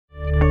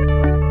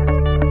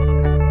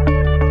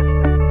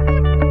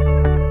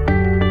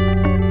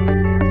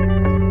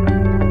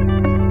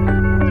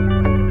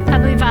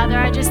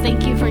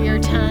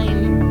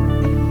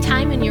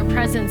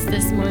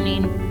presence this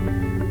morning.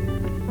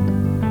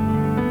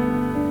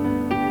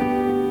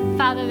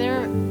 Father,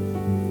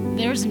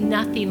 there's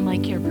nothing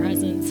like your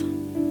presence.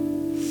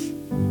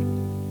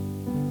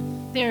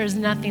 There is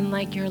nothing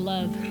like your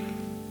love.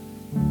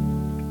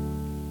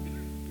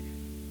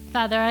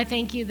 Father, I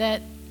thank you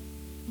that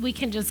we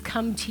can just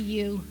come to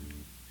you,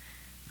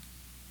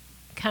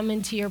 come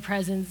into your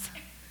presence,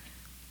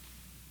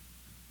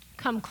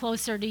 come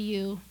closer to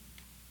you.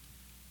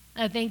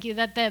 I thank you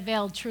that that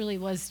veil truly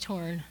was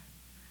torn,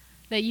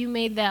 that you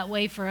made that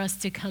way for us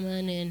to come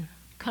in and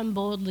come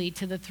boldly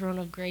to the throne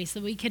of grace,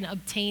 that we can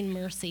obtain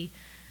mercy,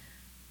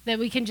 that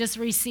we can just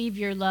receive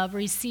your love,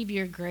 receive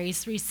your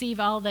grace, receive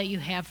all that you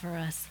have for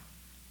us.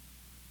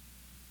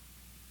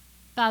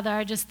 Father,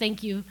 I just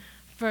thank you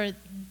for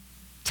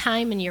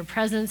time in your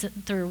presence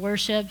through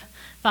worship.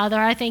 Father,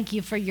 I thank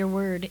you for your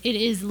word. It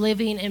is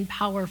living and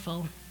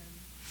powerful.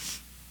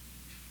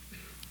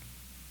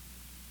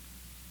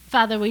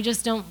 Father, we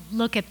just don't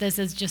look at this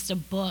as just a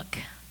book.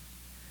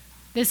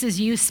 This is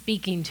you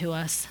speaking to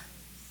us.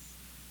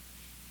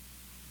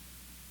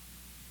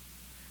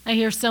 I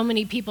hear so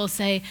many people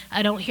say,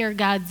 I don't hear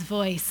God's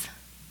voice.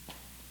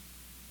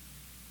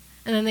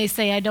 And then they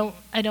say, I don't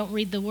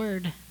read the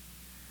word.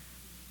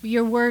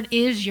 Your word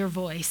is your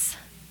voice.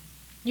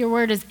 Your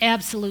word is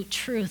absolute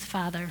truth,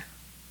 Father.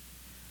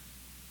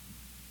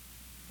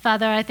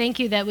 Father, I thank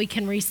you that we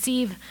can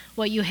receive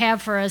what you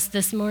have for us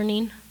this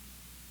morning.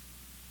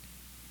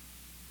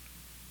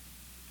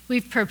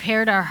 We've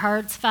prepared our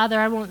hearts. Father,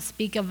 I won't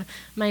speak of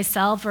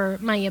myself or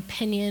my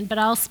opinion, but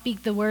I'll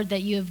speak the word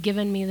that you have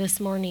given me this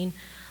morning.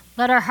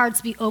 Let our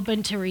hearts be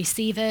open to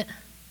receive it.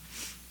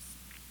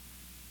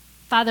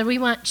 Father, we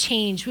want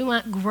change. We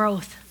want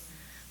growth.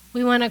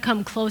 We want to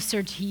come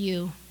closer to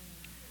you.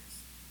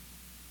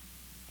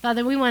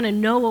 Father, we want to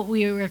know what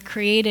we were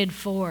created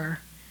for,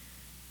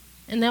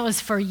 and that was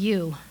for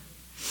you.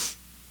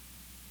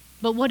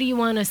 But what do you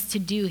want us to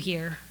do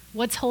here?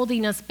 What's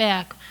holding us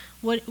back?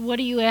 What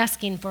are you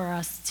asking for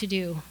us to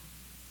do?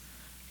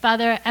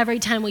 Father, every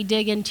time we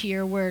dig into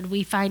your word,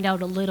 we find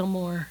out a little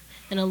more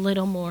and a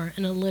little more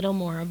and a little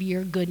more of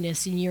your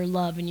goodness and your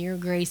love and your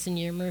grace and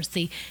your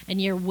mercy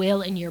and your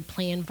will and your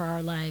plan for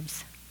our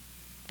lives.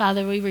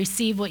 Father, we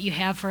receive what you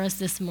have for us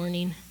this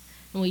morning,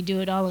 and we do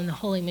it all in the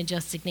holy,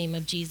 majestic name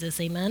of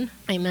Jesus. Amen?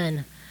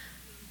 Amen.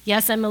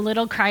 Yes, I'm a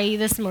little cryy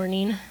this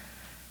morning.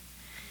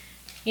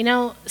 You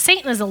know,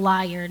 Satan is a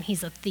liar and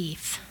he's a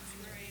thief.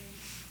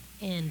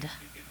 And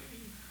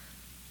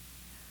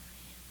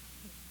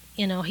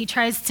you know, he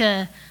tries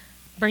to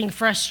bring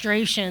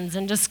frustrations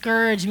and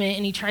discouragement,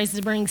 and he tries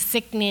to bring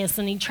sickness,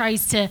 and he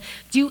tries to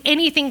do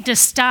anything to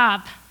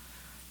stop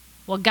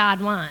what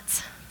God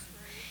wants.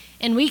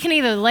 And we can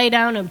either lay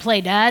down and play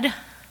dead,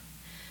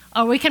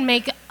 or we can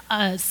make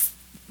us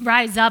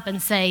rise up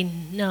and say,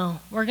 no,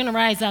 we're going to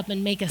rise up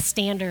and make a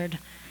standard.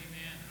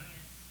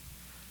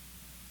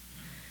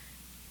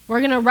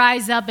 We're going to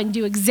rise up and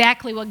do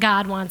exactly what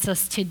God wants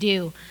us to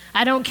do.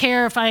 I don't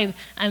care if I'm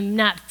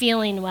not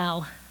feeling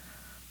well.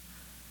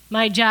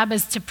 My job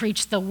is to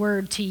preach the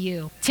word to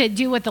you, to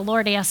do what the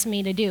Lord asked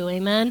me to do,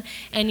 amen?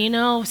 And you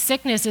know,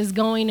 sickness is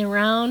going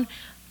around,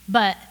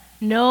 but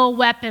no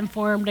weapon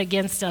formed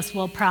against us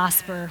will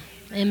prosper,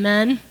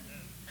 amen?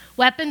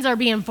 Weapons are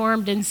being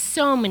formed in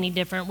so many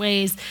different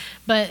ways,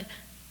 but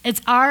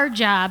it's our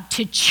job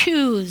to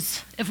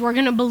choose if we're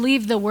going to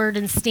believe the word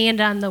and stand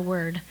on the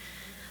word.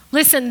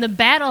 Listen, the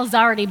battle's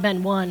already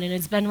been won, and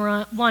it's been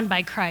won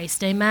by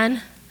Christ,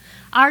 amen?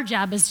 Our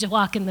job is to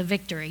walk in the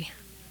victory,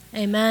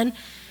 amen?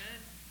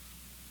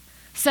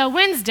 So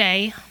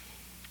Wednesday,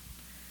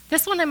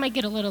 this one I might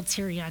get a little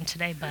teary on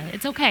today, but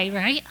it's okay,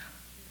 right?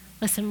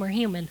 Listen, we're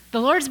human. The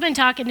Lord's been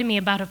talking to me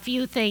about a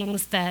few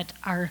things that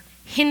are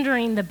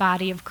hindering the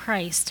body of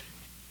Christ,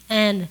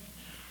 and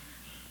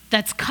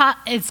it's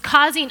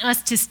causing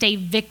us to stay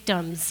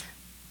victims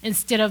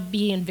instead of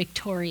being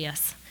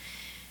victorious.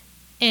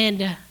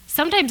 And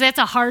sometimes that's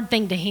a hard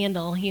thing to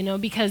handle, you know,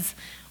 because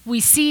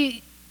we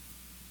see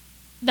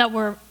that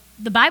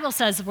the Bible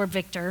says we're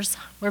victors,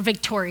 we're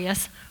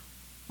victorious,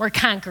 we're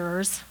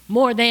conquerors,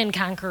 more than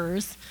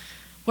conquerors,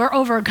 we're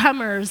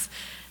overcomers.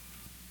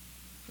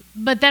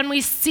 But then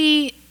we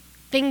see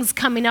things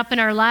coming up in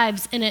our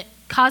lives, and it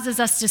causes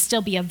us to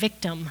still be a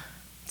victim.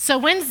 So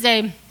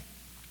Wednesday,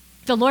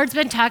 the Lord's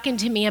been talking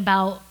to me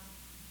about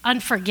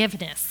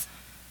unforgiveness.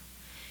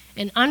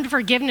 And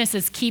unforgiveness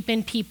is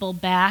keeping people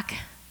back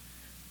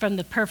from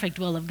the perfect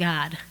will of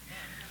God.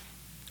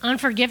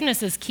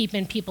 Unforgiveness is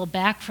keeping people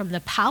back from the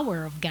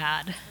power of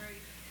God.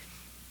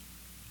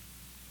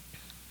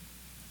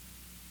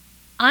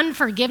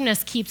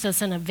 Unforgiveness keeps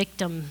us in a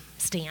victim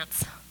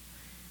stance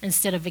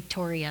instead of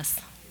victorious.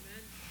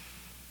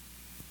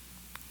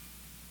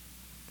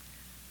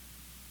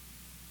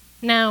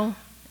 Now,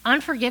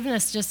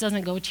 unforgiveness just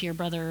doesn't go to your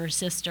brother or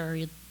sister,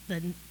 or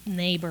the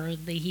neighbor,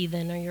 the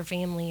heathen, or your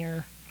family.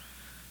 Or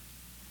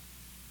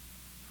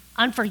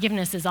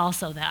unforgiveness is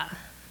also that.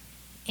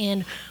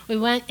 And we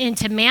went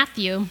into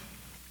Matthew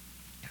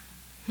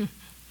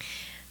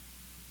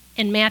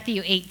In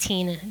Matthew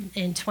 18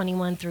 and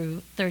 21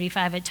 through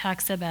 35, it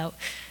talks about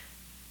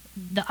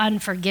the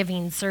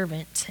unforgiving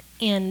servant.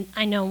 And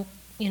I know,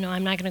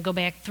 I'm not going to go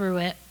back through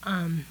it,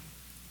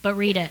 but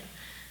read it.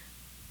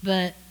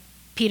 But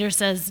Peter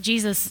says,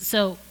 Jesus,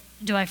 so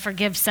do I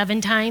forgive 7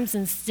 times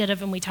instead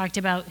of, and we talked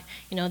about,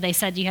 they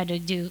said you had to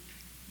do,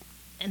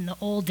 in the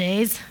old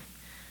days,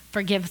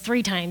 forgive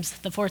 3 times.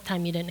 The 4th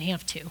time you didn't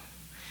have to.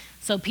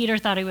 So Peter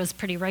thought he was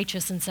pretty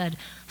righteous and said,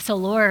 so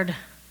Lord,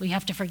 we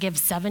have to forgive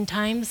 7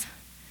 times?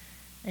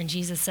 And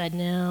Jesus said,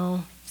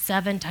 no,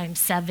 7 times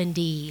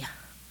 70.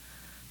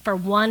 For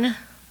one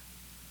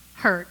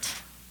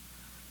hurt,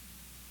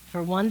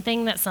 for one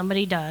thing that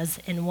somebody does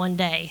in one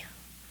day.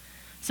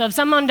 So if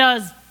someone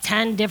does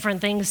 10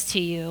 different things to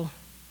you,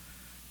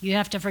 you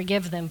have to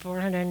forgive them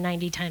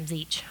 490 times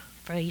each,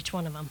 for each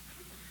one of them.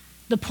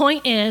 The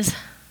point is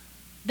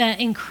that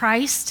in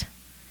Christ,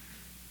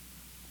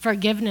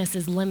 forgiveness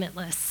is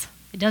limitless.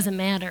 It doesn't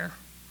matter.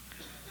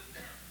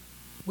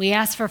 We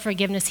ask for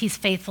forgiveness. He's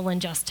faithful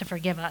and just to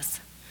forgive us.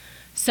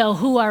 So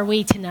who are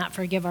we to not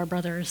forgive our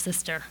brother or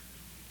sister?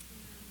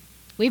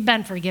 We've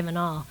been forgiven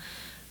all.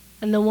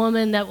 And the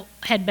woman that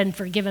had been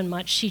forgiven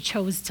much, she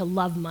chose to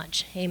love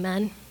much.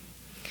 Amen?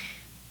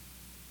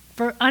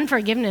 For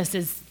unforgiveness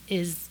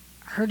is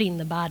hurting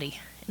the body.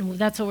 And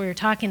that's what we were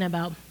talking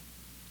about.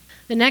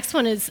 The next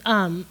one is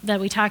that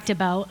we talked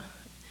about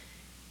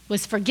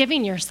was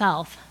forgiving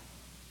yourself.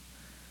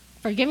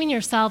 Forgiving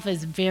yourself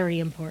is very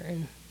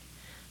important.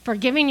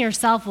 Forgiving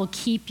yourself will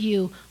keep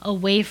you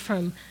away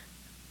from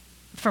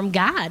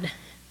God.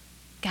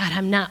 God,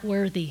 I'm not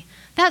worthy.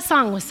 That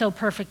song was so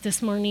perfect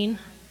this morning.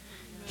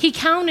 He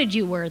counted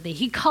you worthy.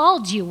 He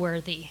called you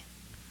worthy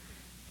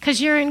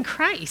because you're in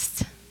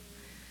Christ.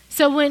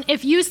 So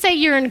if you say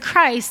you're in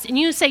Christ and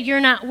you say you're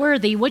not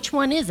worthy, which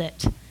one is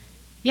it?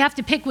 You have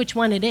to pick which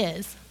one it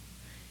is.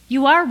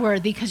 You are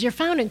worthy because you're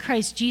found in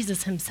Christ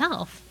Jesus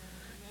himself.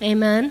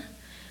 Amen?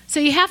 So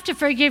you have to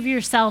forgive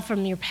yourself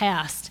from your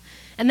past.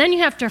 And then you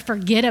have to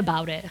forget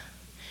about it.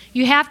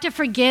 You have to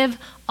forgive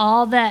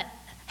all that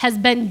has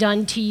been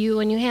done to you,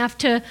 and you have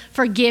to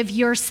forgive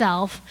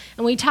yourself.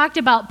 And we talked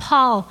about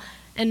Paul,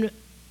 and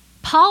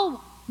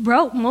Paul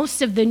wrote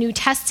most of the New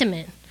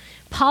Testament.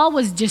 Paul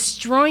was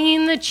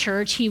destroying the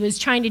church. He was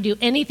trying to do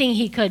anything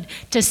he could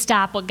to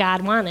stop what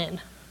God wanted.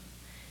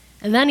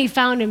 And then he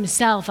found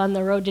himself on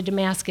the road to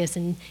Damascus,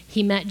 and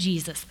he met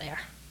Jesus there.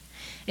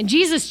 And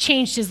Jesus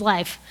changed his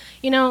life.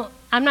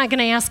 I'm not going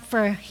to ask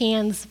for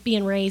hands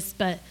being raised,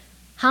 but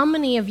how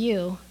many of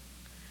you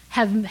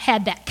have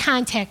had that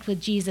contact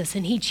with Jesus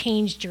and he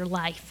changed your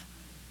life?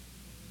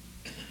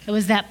 It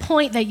was that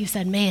point that you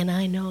said, man,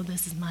 I know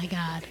this is my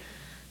God.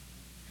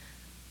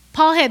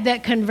 Paul had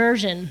that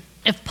conversion.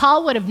 If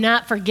Paul would have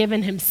not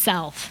forgiven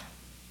himself,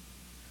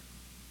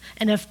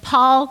 and if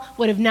Paul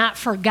would have not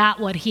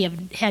forgot what he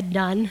had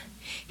done,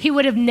 he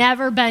would have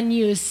never been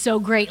used so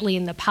greatly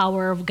in the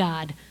power of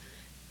God.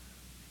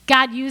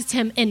 God used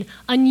him in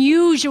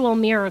unusual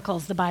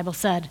miracles, the Bible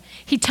said.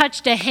 He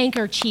touched a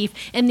handkerchief,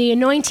 and the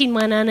anointing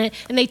went on it,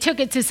 and they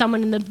took it to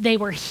someone, and they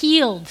were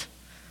healed.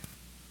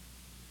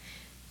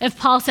 If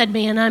Paul said,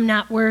 man, I'm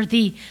not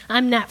worthy,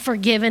 I'm not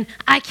forgiven,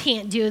 I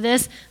can't do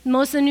this,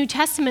 most of the New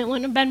Testament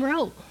wouldn't have been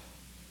wrote.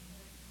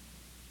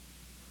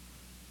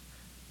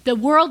 The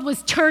world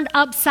was turned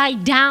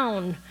upside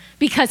down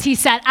because he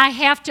said, I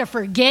have to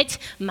forget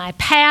my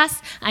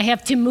past, I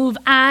have to move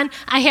on,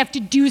 I have to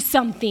do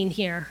something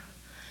here.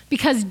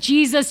 Because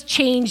Jesus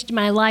changed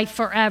my life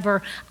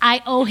forever.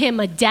 I owe him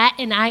a debt,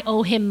 and I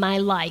owe him my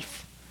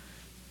life.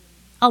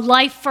 A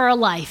life for a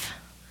life.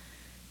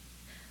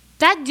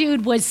 That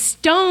dude was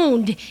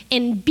stoned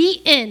and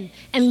beaten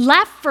and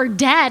left for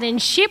dead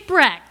and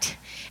shipwrecked.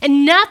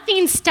 And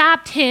nothing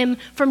stopped him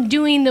from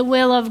doing the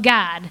will of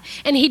God.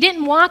 And he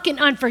didn't walk in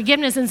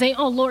unforgiveness and say,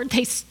 oh, Lord,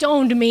 they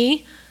stoned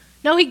me.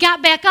 No, he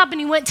got back up and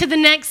he went to the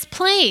next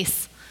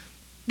place.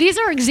 These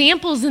are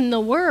examples in the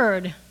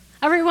Word.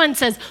 Everyone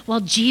says, well,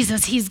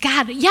 Jesus, he's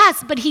God.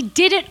 Yes, but he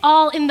did it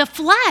all in the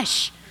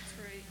flesh.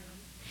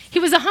 He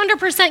was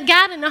 100%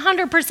 God and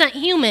 100%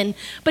 human,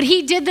 but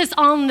he did this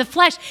all in the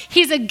flesh.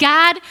 He's a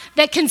God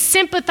that can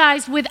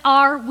sympathize with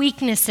our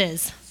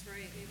weaknesses,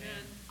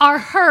 our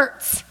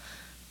hurts,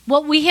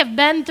 what we have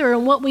been through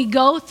and what we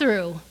go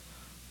through.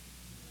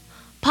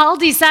 Paul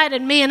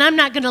decided, man, I'm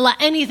not going to let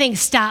anything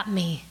stop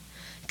me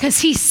because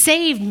he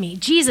saved me.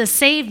 Jesus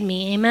saved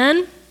me,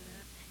 amen?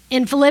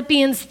 In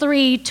Philippians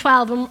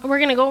 3:12, and we're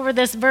going to go over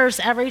this verse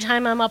every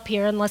time I'm up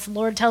here unless the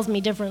Lord tells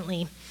me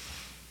differently.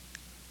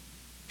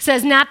 It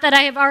says, not that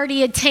I have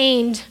already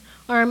attained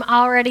or am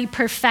already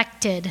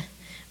perfected,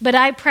 but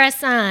I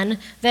press on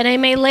that I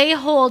may lay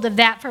hold of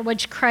that for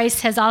which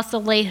Christ has also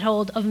laid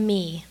hold of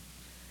me.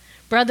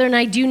 Brethren,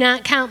 I do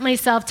not count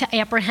myself to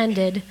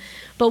apprehended,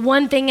 but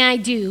one thing I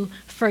do,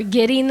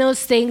 forgetting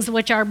those things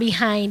which are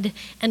behind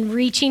and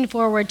reaching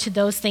forward to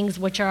those things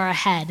which are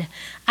ahead.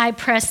 I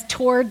press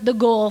toward the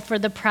goal for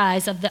the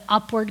prize of the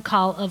upward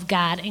call of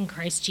God in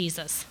Christ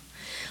Jesus.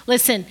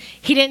 Listen,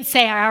 he didn't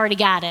say, I already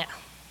got it.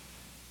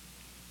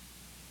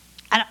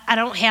 I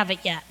don't have it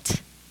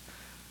yet.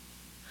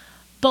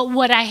 But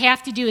what I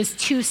have to do is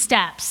 2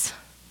 steps.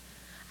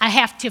 I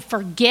have to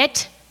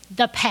forget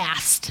the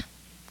past,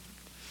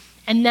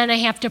 and then I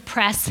have to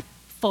press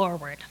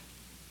forward.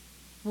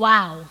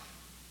 Wow.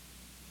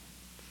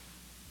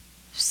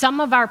 Some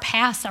of our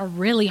pasts are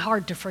really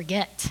hard to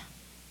forget.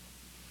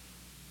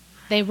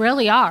 They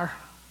really are.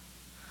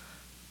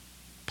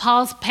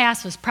 Paul's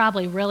past was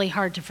probably really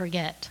hard to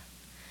forget.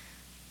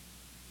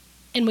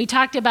 And we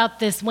talked about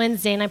this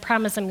Wednesday, and I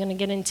promise I'm going to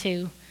get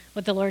into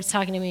what the Lord's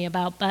talking to me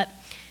about. But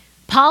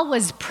Paul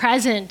was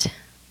present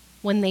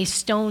when they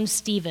stoned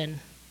Stephen.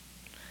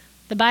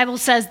 The Bible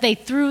says they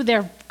threw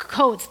their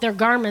coats, their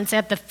garments,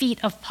 at the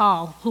feet of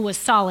Paul, who was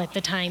Saul at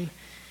the time.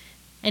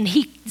 And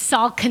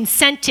Saul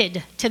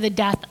consented to the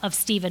death of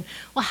Stephen.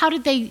 Well, how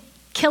did they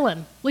kill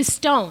him? With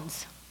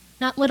stones,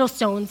 not little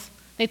stones.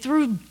 They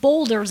threw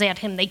boulders at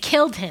him. They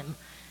killed him.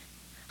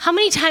 How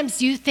many times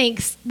do you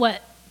think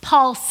what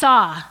Paul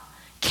saw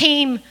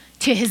came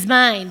to his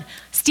mind?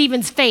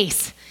 Stephen's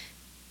face.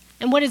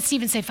 And what did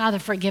Stephen say? Father,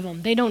 forgive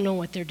them. They don't know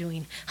what they're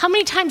doing. How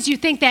many times do you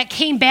think that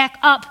came back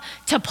up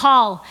to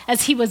Paul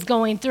as he was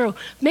going through?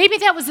 Maybe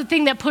that was the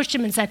thing that pushed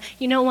him and said,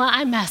 you know what?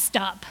 I messed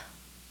up.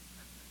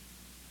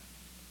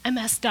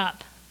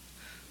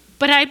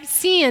 But I'm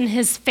seeing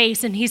his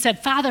face, and he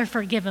said, Father,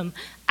 forgive him.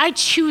 I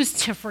choose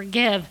to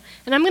forgive,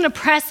 and I'm going to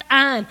press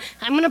on.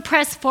 I'm going to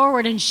press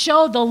forward and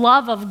show the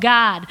love of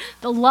God,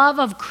 the love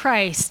of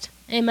Christ.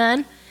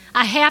 Amen?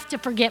 I have to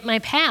forget my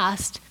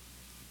past.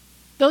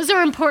 Those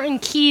are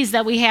important keys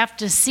that we have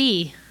to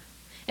see.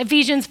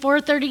 Ephesians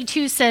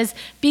 4:32 says,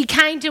 be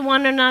kind to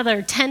one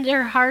another,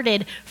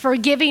 tender-hearted,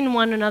 forgiving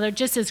one another,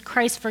 just as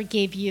Christ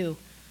forgave you.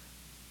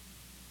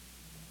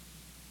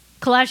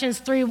 Colossians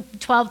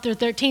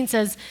 3:12-13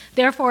 says,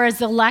 therefore, as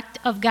the elect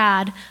of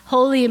God,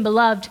 holy and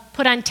beloved,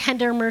 put on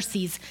tender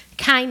mercies,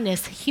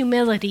 kindness,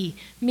 humility,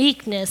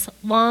 meekness,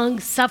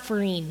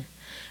 long-suffering,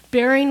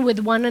 bearing with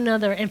one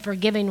another and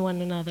forgiving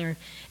one another.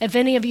 If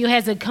any of you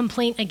has a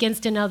complaint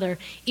against another,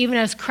 even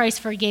as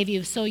Christ forgave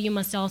you, so you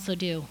must also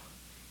do.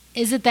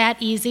 Is it that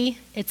easy?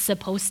 It's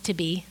supposed to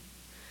be.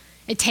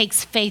 It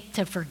takes faith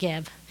to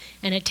forgive,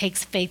 and it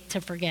takes faith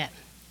to forget.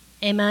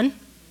 Amen?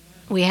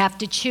 We have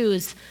to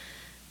choose.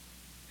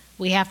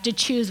 We have to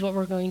choose what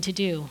we're going to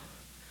do.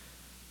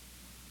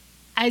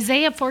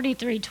 Isaiah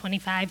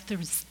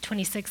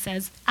 43:25-26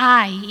 says,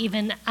 I,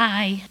 even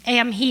I,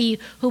 am he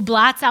who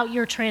blots out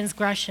your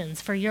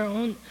transgressions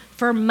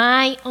for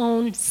my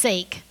own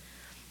sake,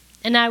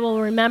 and I will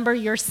remember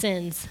your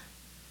sins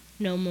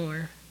no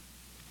more.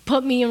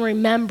 Put me in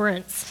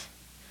remembrance.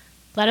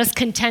 Let us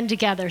contend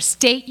together.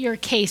 State your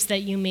case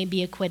that you may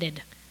be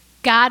acquitted.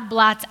 God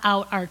blots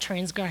out our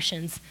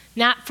transgressions,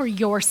 not for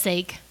your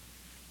sake,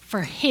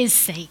 for his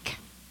sake.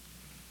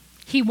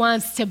 He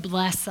wants to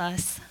bless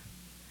us.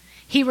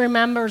 He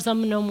remembers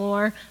them no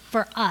more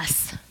for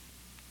us.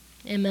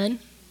 Amen?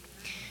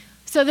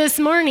 So this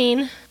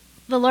morning,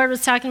 the Lord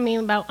was talking to me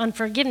about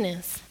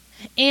unforgiveness.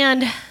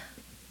 And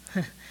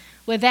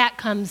with that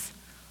comes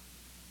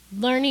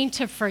learning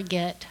to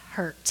forget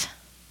hurt.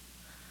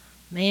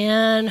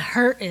 Man,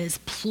 hurt is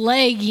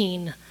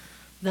plaguing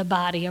the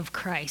body of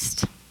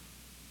Christ.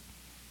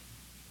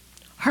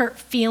 Hurt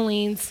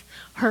feelings,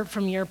 hurt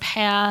from your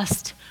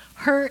past.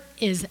 Hurt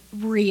is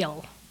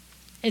real.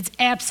 It's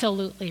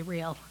absolutely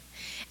real.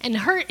 And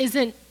hurt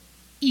isn't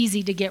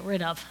easy to get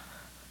rid of.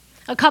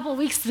 A couple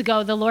weeks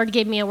ago, the Lord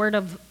gave me a word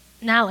of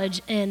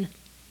knowledge, and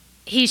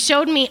he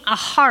showed me a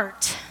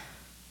heart.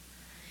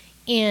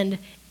 And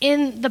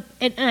in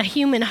a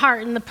human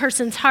heart, in the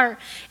person's heart,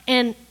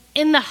 and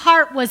in the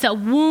heart was a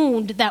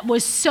wound that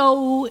was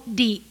so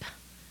deep.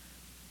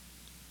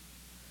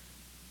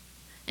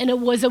 And it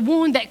was a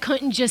wound that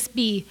couldn't just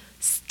be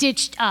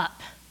stitched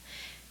up.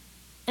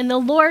 And the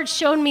Lord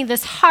showed me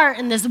this heart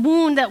and this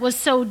wound that was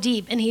so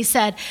deep. And he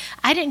said,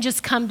 I didn't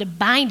just come to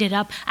bind it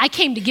up. I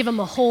came to give him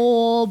a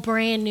whole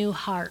brand new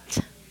heart.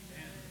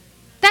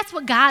 That's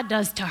what God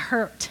does to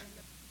hurt.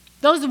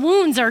 Those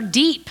wounds are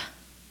deep.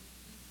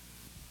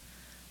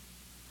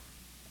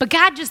 But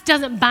God just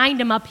doesn't bind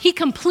them up. He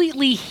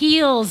completely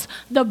heals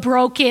the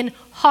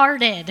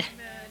brokenhearted. Amen.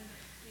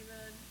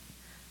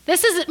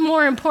 This is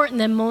more important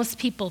than most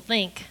people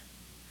think.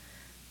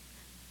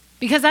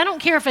 Because I don't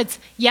care if it's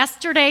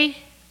yesterday.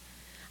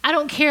 I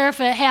don't care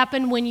if it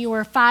happened when you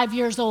were 5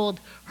 years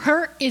old.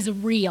 Hurt is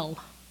real.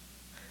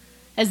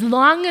 As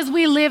long as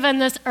we live on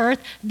this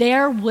earth,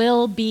 there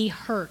will be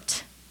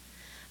hurt.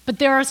 But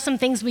there are some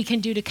things we can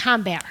do to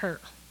combat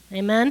hurt.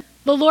 Amen?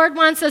 The Lord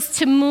wants us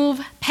to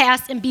move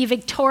past and be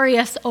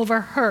victorious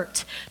over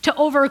hurt, to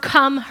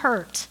overcome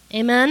hurt.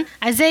 Amen?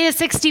 Isaiah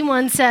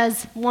 61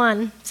 says,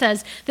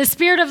 the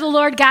Spirit of the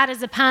Lord God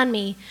is upon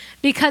me,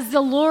 because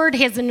the Lord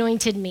has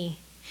anointed me.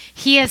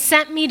 He has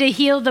sent me to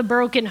heal the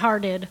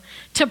brokenhearted,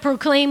 to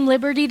proclaim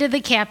liberty to the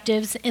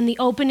captives and the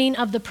opening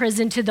of the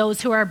prison to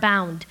those who are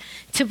bound,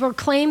 to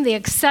proclaim the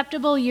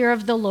acceptable year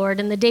of the Lord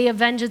and the day of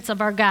vengeance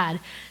of our God,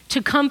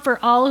 to comfort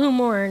all who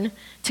mourn,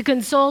 to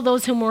console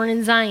those who mourn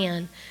in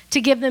Zion, to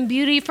give them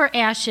beauty for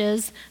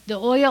ashes, the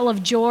oil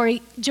of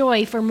joy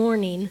for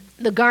mourning,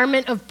 the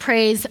garment of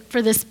praise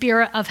for the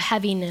spirit of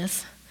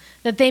heaviness,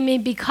 that they may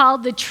be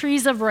called the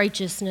trees of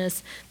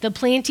righteousness, the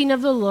planting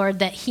of the Lord,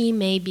 that he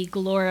may be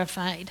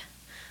glorified.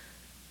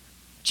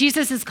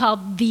 Jesus is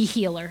called the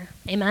healer.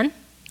 Amen?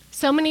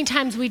 So many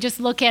times we just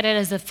look at it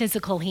as a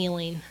physical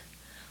healing.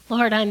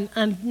 Lord, I'm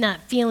not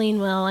feeling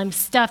well. I'm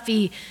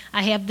stuffy.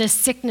 I have this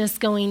sickness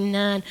going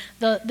on.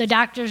 The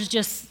doctors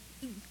just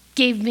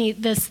gave me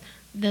this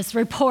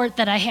report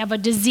that I have a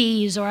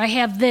disease, or I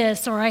have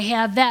this, or I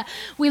have that.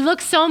 We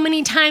look so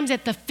many times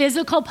at the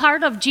physical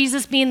part of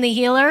Jesus being the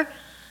healer,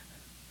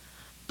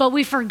 but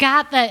we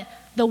forgot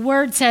that the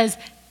word says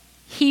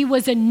he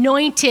was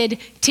anointed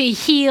to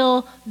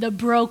heal the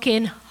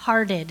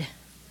brokenhearted.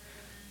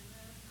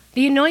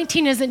 The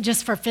anointing isn't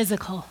just for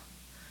physical,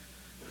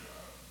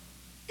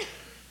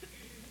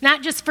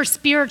 not just for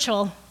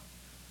spiritual,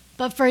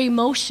 but for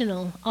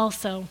emotional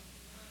also.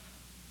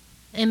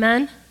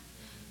 Amen?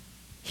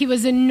 He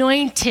was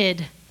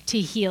anointed to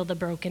heal the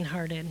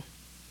brokenhearted.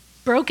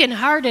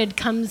 Brokenhearted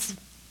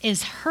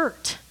is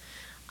hurt.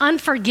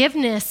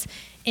 Unforgiveness,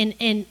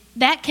 and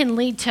that can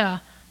lead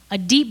to a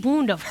deep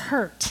wound of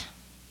hurt.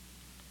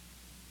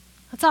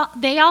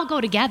 They all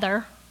go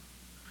together.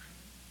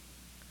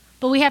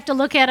 But we have to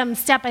look at them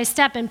step by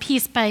step and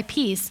piece by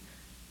piece.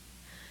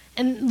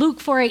 In Luke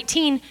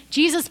 4:18,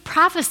 Jesus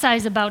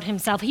prophesies about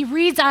himself. He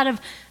reads out of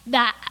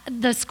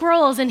the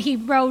scrolls, and he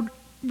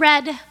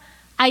read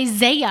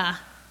Isaiah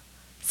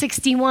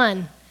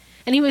 61.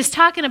 And he was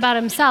talking about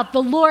himself.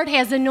 The Lord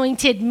has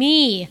anointed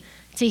me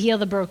to heal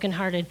the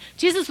brokenhearted.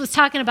 Jesus was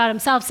talking about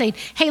himself, saying,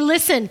 hey,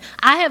 listen,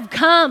 I have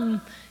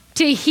come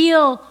to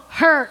heal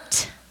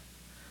hurt.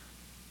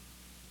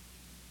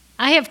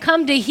 I have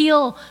come to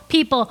heal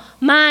people,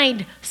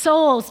 mind,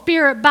 soul,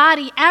 spirit,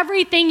 body,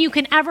 everything you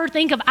can ever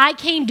think of. I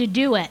came to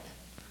do it.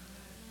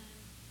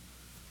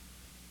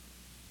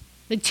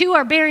 The two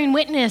are bearing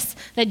witness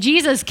that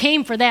Jesus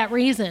came for that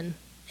reason.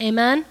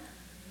 Amen?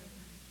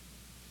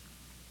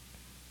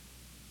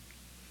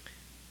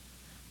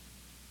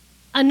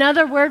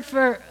 Another word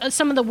for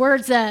some of the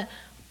words that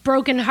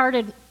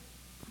brokenhearted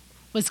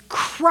was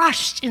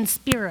crushed in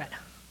spirit.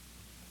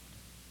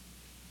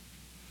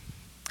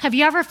 Have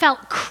you ever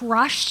felt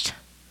crushed?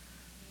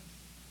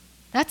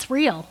 That's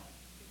real.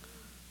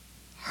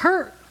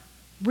 Hurt,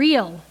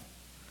 real.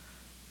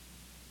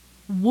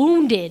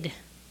 Wounded.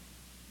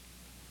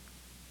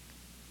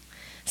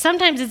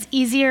 Sometimes it's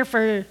easier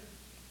for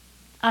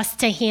us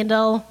to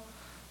handle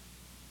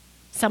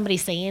somebody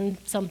saying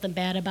something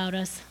bad about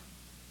us.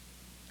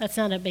 That's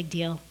not a big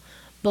deal.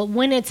 But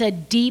when it's a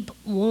deep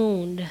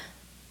wound,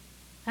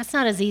 that's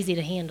not as easy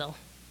to handle.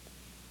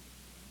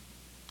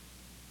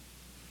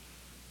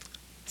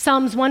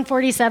 Psalms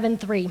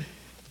 147:3.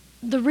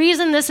 The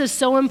reason this is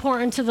so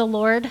important to the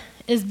Lord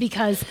is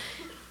because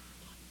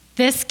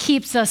this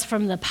keeps us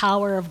from the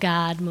power of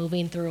God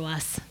moving through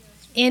us,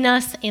 in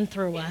us and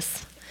through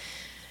us.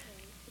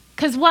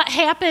 Because what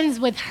happens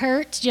with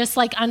hurt, just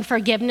like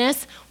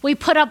unforgiveness, we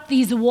put up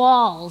these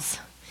walls.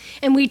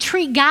 And we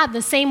treat God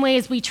the same way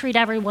as we treat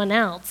everyone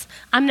else.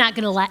 I'm not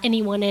going to let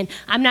anyone in.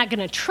 I'm not going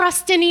to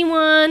trust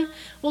anyone.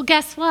 Well,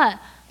 guess what?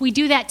 We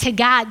do that to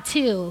God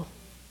too.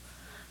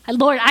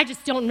 Lord, I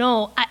just don't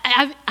know.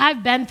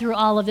 I've been through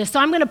all of this, so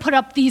I'm going to put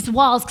up these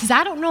walls because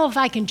I don't know if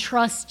I can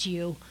trust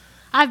you.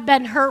 I've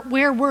been hurt.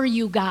 Where were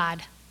you,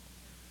 God?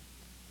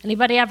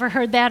 Anybody ever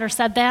heard that or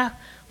said that?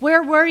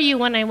 Where were you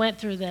when I went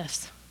through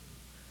this?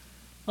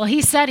 Well,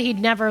 he said he'd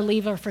never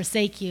leave or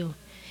forsake you.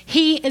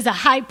 He is a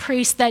high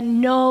priest that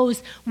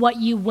knows what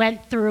you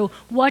went through,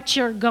 what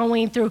you're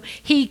going through.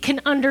 He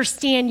can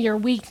understand your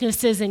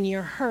weaknesses and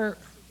your hurt.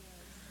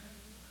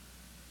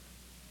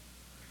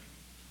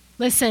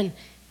 Listen,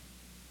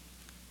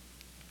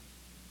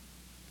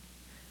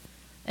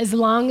 as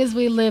long as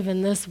we live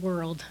in this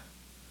world,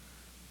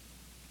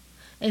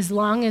 as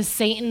long as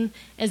Satan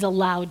is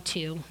allowed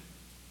to,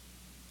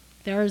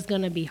 there is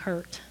going to be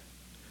hurt.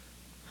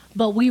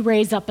 But we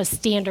raise up a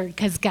standard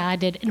because God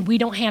did, and we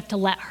don't have to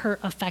let hurt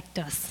affect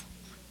us.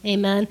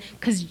 Amen?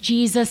 Because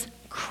Jesus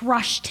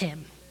crushed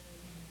him.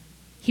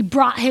 He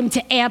brought him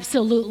to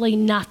absolutely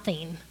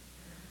nothing.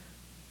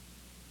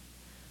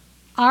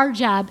 Our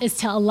job is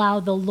to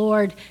allow the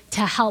Lord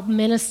to help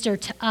minister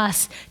to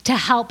us, to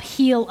help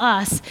heal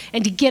us,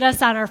 and to get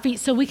us on our feet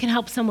so we can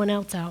help someone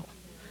else out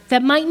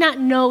that might not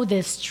know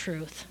this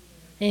truth.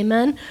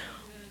 Amen?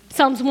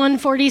 Psalms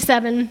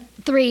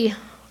 147:3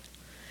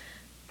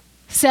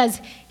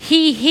 says,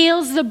 he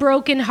heals the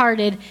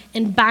brokenhearted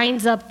and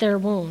binds up their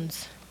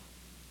wounds.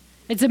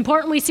 It's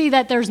important we see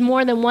that there's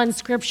more than one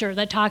scripture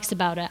that talks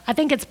about it. I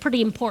think it's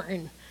pretty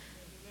important.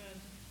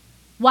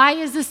 Why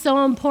is this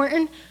so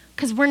important?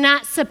 Because we're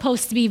not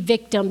supposed to be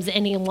victims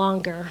any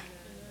longer.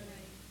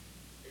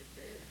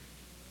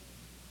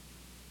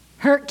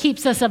 Hurt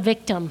keeps us a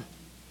victim.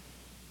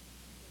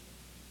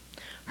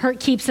 Hurt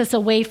keeps us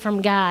away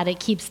from God. It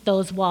keeps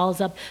those walls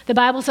up. The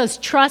Bible says,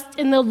 trust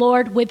in the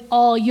Lord with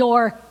all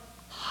your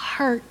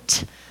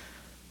heart.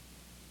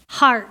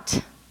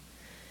 Heart.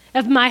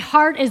 If my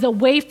heart is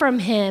away from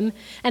him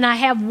and I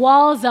have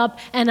walls up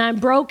and I'm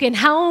broken,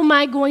 how am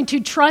I going to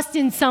trust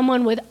in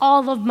someone with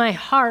all of my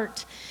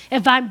heart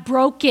if I'm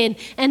broken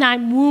and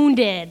I'm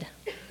wounded?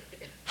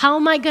 How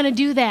am I going to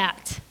do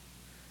that?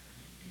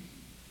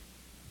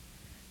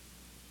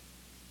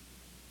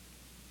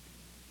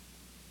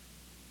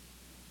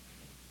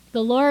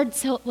 The Lord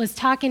was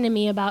talking to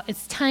me about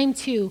it's time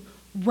to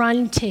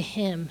run to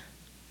him.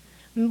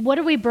 What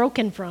are we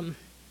broken from?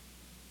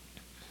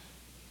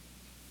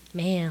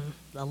 Man,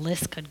 the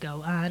list could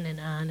go on and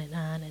on and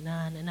on and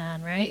on and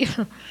on, right?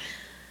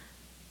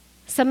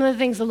 Some of the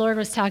things the Lord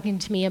was talking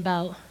to me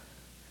about.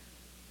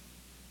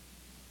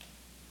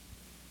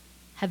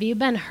 Have you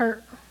been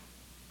hurt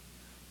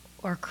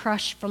or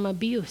crushed from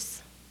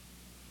abuse?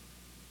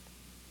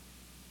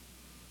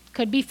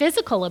 Could be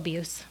physical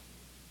abuse.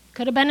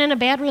 Could have been in a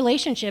bad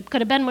relationship.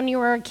 Could have been when you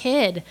were a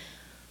kid.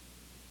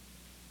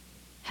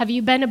 Have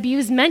you been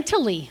abused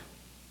mentally?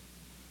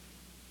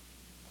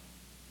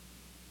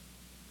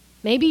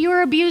 Maybe you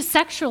were abused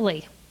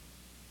sexually.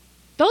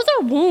 Those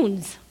are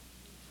wounds.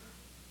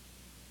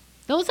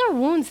 Those are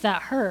wounds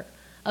that hurt.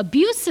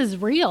 Abuse is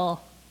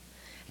real.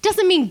 It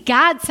doesn't mean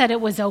God said it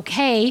was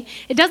okay.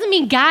 It doesn't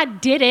mean God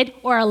did it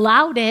or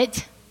allowed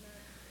it.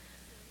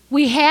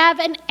 We have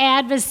an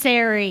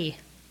adversary.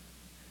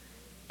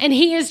 And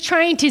he is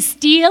trying to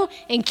steal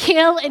and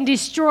kill and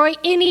destroy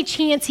any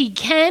chance he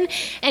can.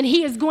 And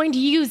he is going to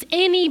use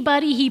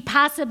anybody he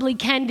possibly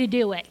can to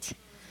do it.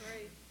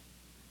 Right.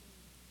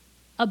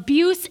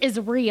 Abuse is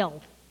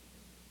real.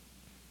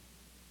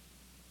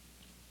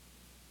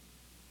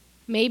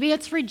 Maybe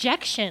it's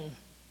rejection.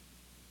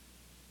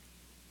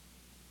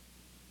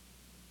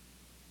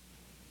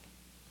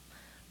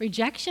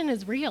 Rejection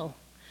is real.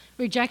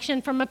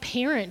 Rejection from a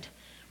parent.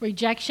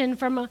 Rejection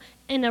from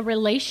in a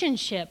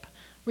relationship.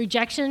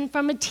 Rejection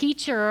from a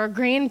teacher or a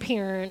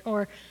grandparent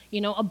or,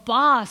 a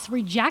boss.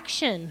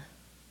 Rejection.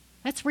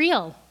 That's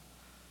real.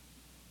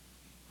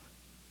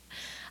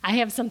 I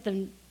have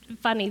something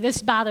funny.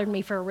 This bothered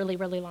me for a really,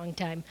 really long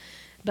time,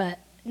 but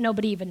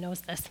nobody even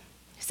knows this.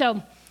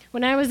 So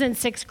when I was in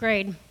 6th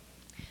grade,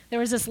 there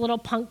was this little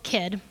punk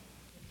kid.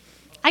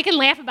 I can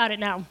laugh about it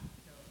now,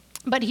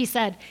 but he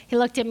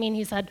looked at me and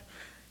he said,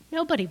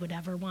 "Nobody would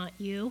ever want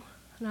you."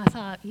 And I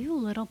thought, you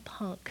little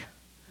punk.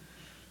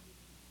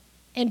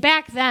 And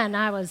back then,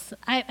 I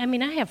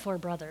have 4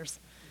 brothers.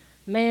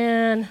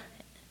 Man,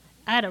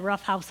 I had a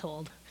rough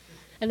household.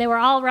 And they were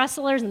all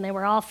wrestlers and they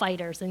were all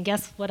fighters. And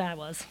guess what I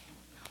was?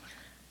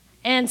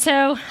 And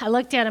so I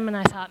looked at him and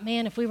I thought,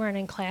 man, if we weren't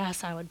in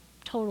class, I would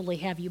totally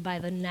have you by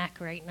the neck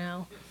right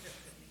now.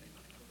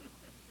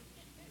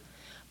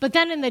 But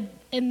then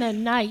in the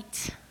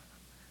night,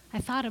 I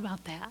thought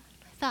about that.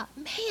 I thought,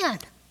 man,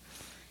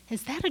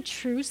 is that a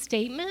true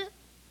statement?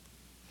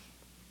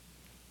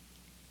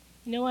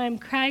 You know why I'm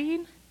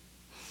crying?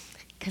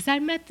 Because I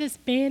met this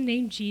man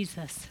named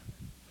Jesus.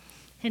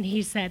 And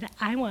he said,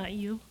 I want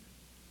you.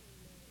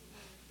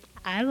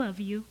 I love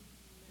you.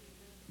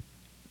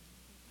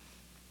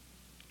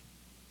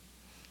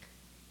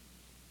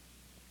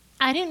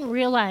 I didn't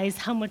realize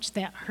how much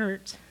that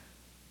hurt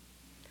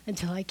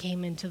until I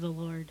came into the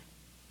Lord.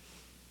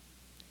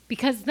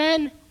 Because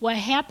then what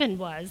happened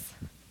was,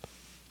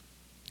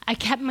 I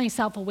kept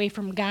myself away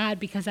from God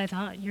because I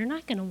thought, you're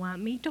not going to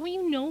want me. Don't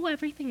you know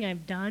everything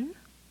I've done?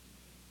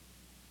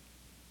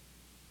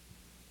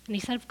 And he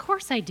said, of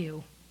course I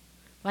do.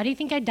 Why do you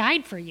think I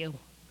died for you?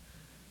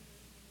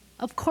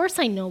 Of course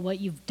I know what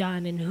you've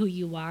done and who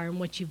you are and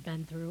what you've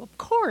been through. Of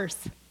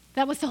course.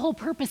 That was the whole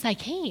purpose I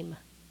came.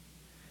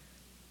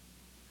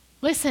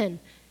 Listen,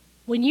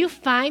 when you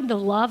find the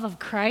love of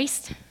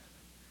Christ,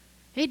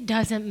 it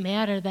doesn't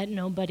matter that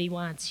nobody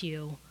wants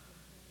you.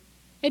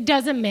 It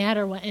doesn't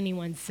matter what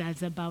anyone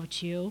says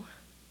about you.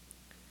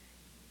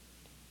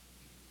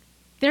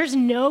 There's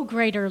no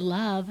greater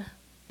love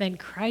than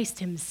Christ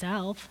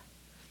himself.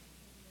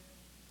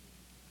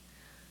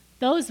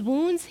 Those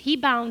wounds, he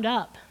bound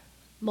up.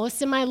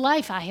 Most of my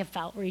life, I have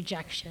felt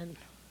rejection.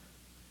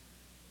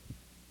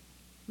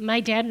 My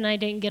dad and I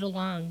didn't get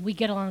along. We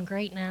get along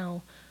great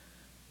now.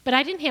 But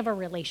I didn't have a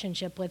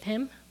relationship with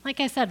him.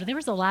 Like I said, there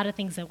was a lot of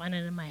things that went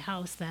into my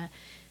house that,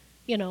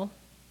 a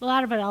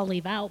lot of it I'll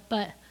leave out,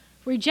 but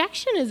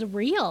rejection is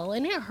real,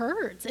 and it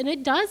hurts, and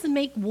it does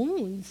make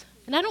wounds.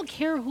 And I don't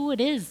care who it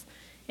is.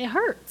 It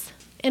hurts.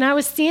 And I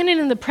was standing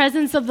in the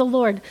presence of the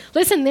Lord.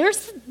 Listen,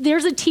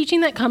 there's a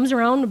teaching that comes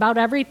around about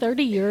every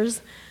 30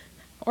 years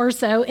or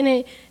so,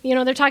 and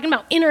they're talking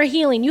about inner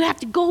healing. You have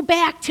to go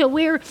back to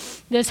where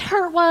this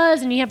hurt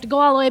was, and you have to go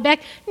all the way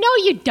back. No,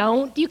 you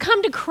don't. You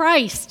come to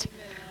Christ.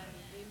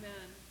 Amen.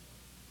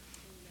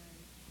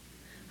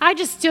 I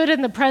just stood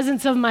in the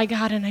presence of my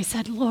God, and I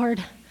said,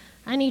 Lord,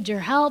 I need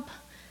your help.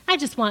 I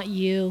just want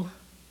you.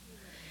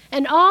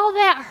 And all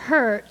that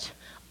hurt,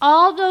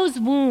 all those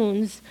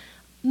wounds,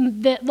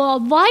 the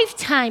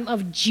lifetime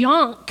of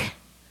junk,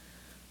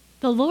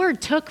 the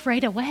Lord took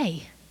right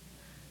away.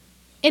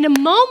 In a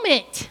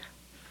moment.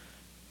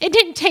 It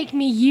didn't take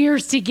me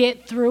years to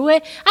get through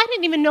it. I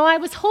didn't even know I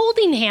was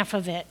holding half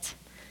of it.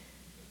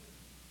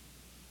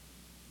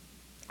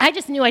 I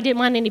just knew I didn't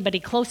want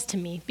anybody close to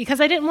me because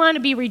I didn't want to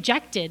be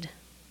rejected.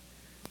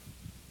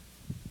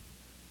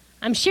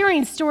 I'm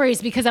sharing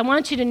stories because I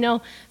want you to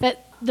know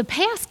that the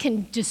past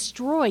can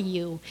destroy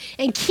you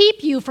and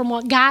keep you from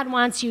what God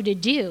wants you to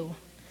do.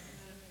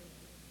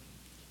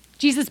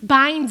 Jesus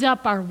binds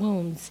up our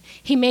wounds.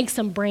 He makes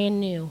them brand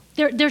new.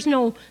 There's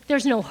no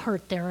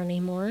hurt there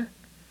anymore.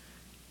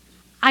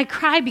 I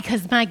cry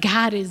because my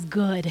God is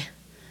good.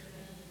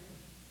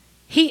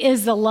 He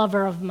is the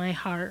lover of my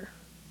heart.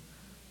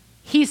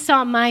 He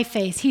saw my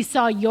face. He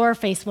saw your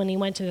face when he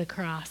went to the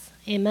cross.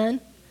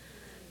 Amen?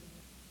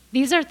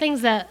 These are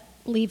things that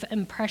leave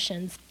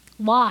impressions.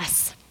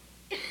 Loss.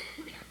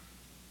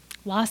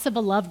 Loss of a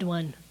loved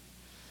one.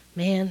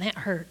 Man, that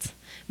hurts.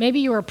 Maybe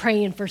you were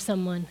praying for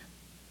someone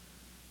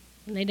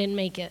and they didn't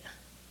make it.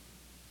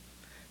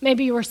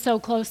 Maybe you were so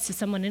close to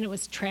someone and it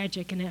was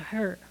tragic and it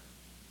hurt.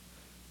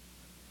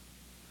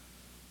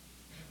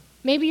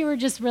 Maybe you were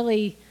just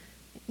really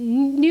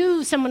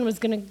knew someone was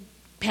going to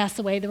pass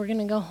away, they were going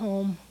to go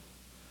home,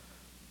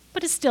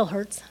 but it still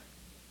hurts.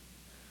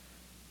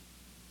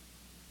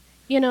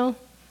 You know,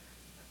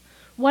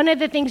 one of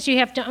the things you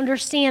have to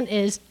understand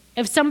is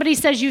if somebody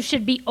says you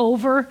should be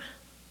over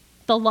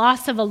the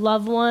loss of a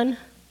loved one,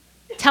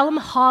 tell them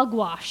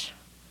hogwash.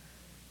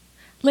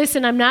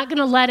 Listen, I'm not going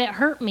to let it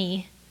hurt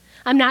me.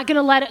 I'm not going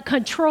to let it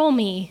control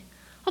me.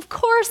 Of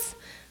course,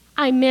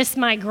 I miss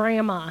my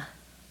grandma.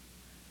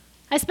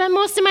 I spent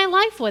most of my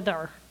life with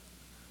her.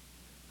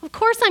 Of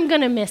course I'm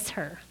going to miss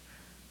her.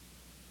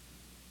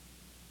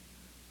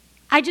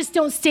 I just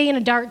don't stay in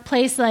a dark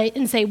place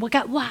and say, well,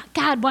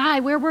 God, why?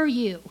 Where were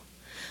you?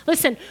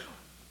 Listen,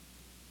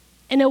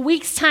 in a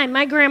week's time,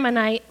 my grandma and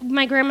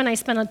I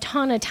spent a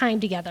ton of time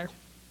together.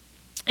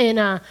 And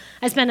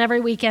I spent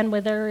every weekend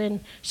with her,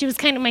 and she was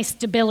kind of my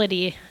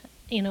stability.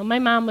 You know, my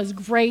mom was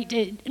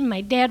great.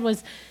 My dad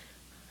was...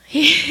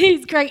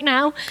 He's great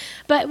now,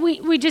 but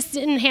we just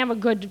didn't have a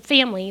good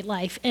family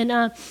life. And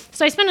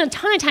so I spent a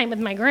ton of time with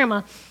my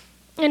grandma.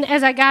 And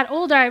as I got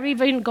older, I would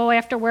even go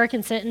after work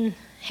and sit and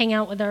hang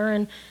out with her.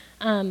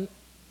 And,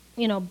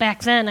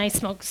 back then I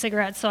smoked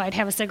cigarettes, so I'd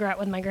have a cigarette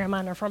with my grandma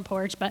on her front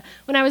porch. But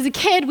when I was a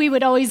kid, we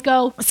would always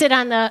go sit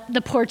on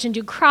the porch and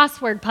do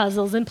crossword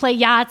puzzles and play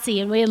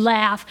Yahtzee, and we'd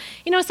laugh.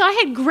 So I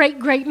had great,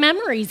 great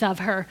memories of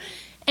her.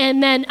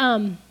 And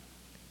then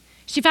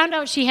she found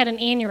out she had an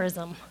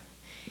aneurysm.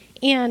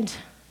 And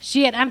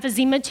she had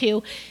emphysema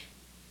too.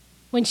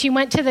 When she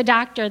went to the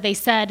doctor, they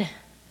said,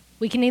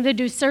 we can either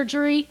do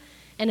surgery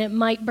and it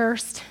might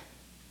burst,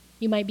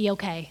 you might be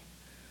okay.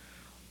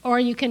 Or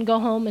you can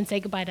go home and say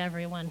goodbye to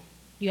everyone.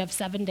 You have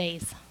 7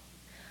 days.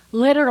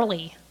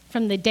 Literally,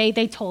 from the day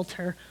they told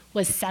her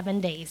was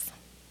 7 days.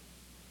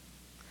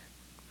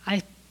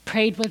 I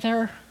prayed with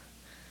her.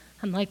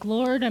 I'm like,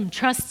 Lord, I'm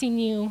trusting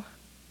you.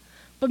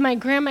 But my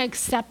grandma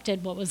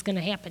accepted what was going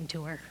to happen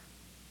to her.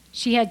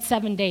 She had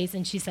 7 days,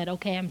 and she said,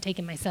 okay, I'm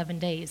taking my 7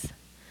 days.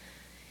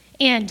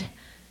 And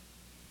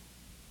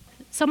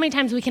so many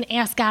times we can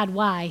ask God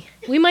why.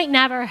 We might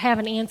never have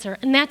an answer,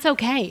 and that's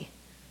okay.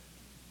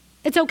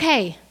 It's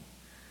okay.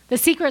 The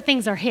secret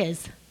things are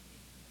His.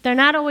 They're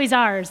not always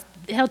ours.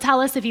 He'll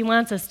tell us if He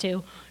wants us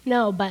to.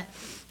 No, but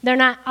they're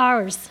not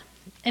ours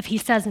if He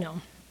says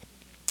no.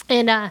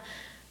 And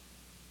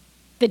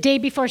the day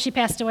before she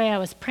passed away, I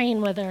was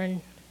praying with her,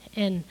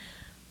 and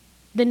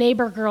the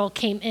neighbor girl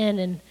came in,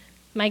 and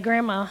my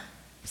grandma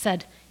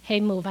said,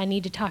 hey, move, I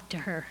need to talk to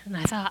her. And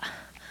I thought,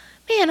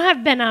 man,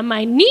 I've been on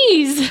my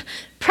knees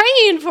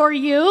praying for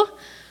you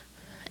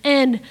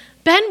and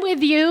been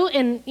with you.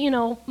 And,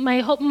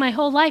 my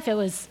whole life, it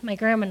was my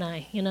grandma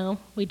and I,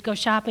 We'd go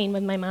shopping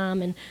with my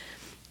mom.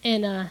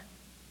 And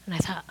I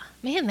thought,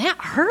 man, that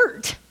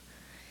hurt.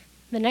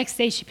 The next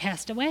day she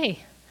passed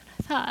away. And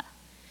I thought,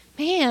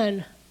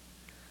 man,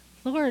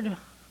 Lord,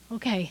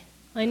 okay,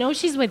 I know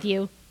she's with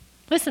you.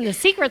 Listen, the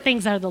secret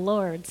things are the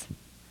Lord's.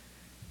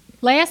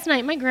 Last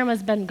night, my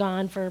grandma's been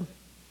gone for,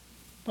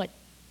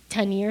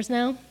 10 years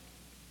now?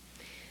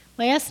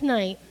 Last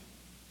night,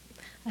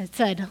 I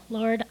said,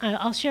 Lord,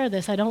 I'll share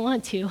this. I don't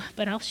want to,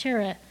 but I'll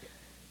share it.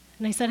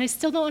 And I said, I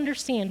still don't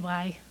understand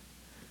why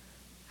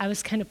I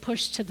was kind of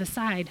pushed to the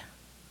side.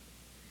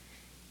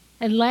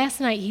 And last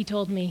night, he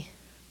told me,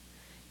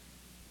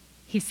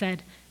 he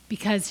said,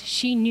 because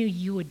she knew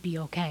you would be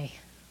okay.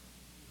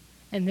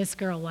 And this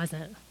girl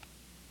wasn't.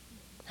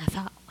 I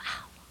thought,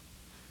 wow.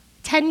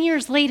 10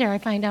 years later, I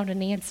find out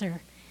an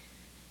answer.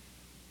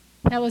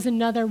 That was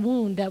another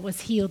wound that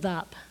was healed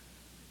up.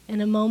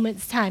 In a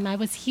moment's time, I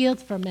was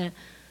healed from it.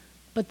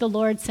 But the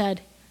Lord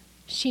said,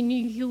 she knew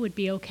you would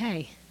be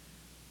okay.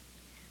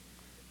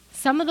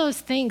 Some of those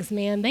things,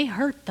 man, they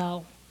hurt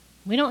though.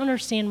 We don't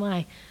understand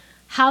why.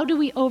 How do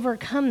we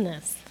overcome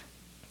this?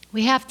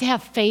 We have to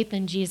have faith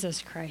in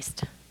Jesus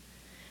Christ.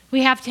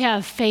 We have to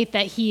have faith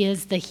that He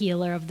is the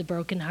healer of the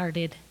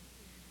brokenhearted.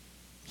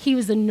 He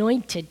was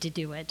anointed to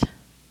do it.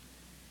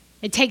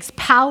 It takes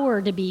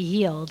power to be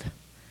healed.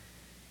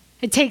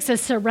 It takes a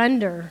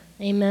surrender.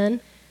 Amen.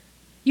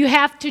 You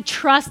have to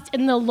trust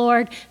in the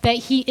Lord that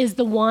he is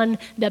the one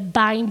that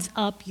binds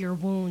up your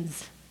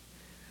wounds.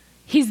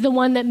 He's the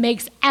one that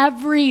makes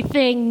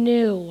everything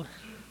new.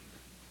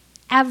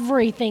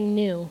 Everything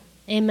new.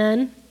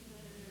 Amen.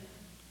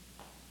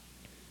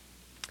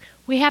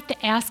 We have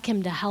to ask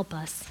him to help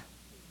us.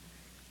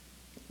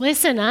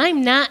 Listen,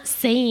 I'm not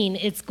saying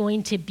it's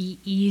going to be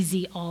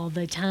easy all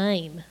the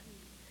time,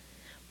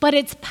 but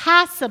it's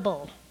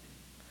possible.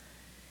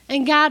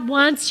 And God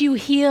wants you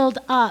healed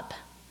up,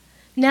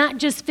 not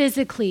just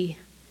physically,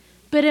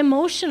 but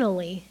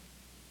emotionally.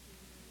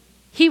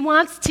 He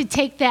wants to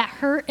take that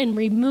hurt and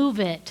remove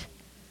it.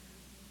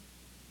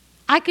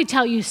 I could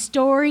tell you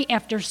story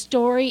after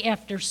story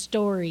after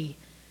story.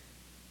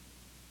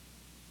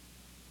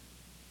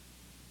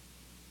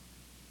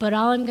 But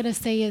all I'm going to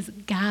say is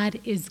God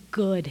is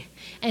good,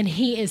 and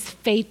he is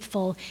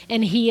faithful,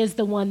 and he is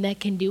the one that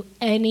can do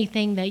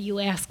anything that you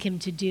ask him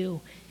to do.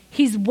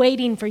 He's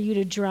waiting for you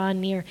to draw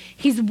near.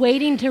 He's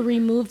waiting to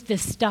remove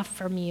this stuff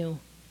from you.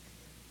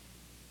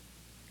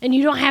 And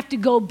you don't have to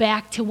go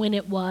back to when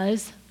it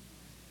was.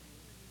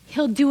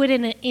 He'll do it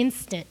in an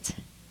instant.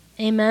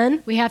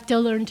 Amen? We have to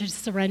learn to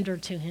surrender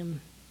to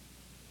him.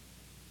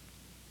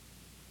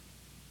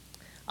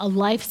 A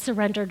life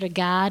surrender to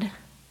God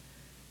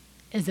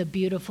is a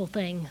beautiful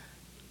thing.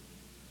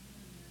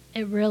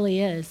 It really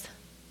is.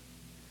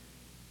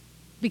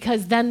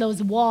 Because then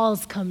those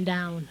walls come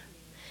down.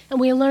 And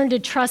we learn to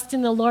trust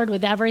in the Lord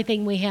with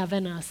everything we have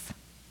in us.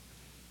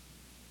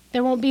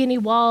 There won't be any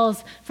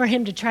walls for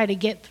him to try to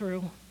get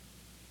through.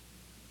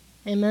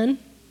 Amen?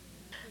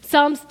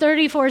 Psalms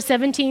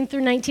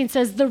 34:17-19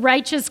 says, "The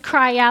righteous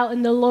cry out,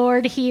 and the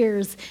Lord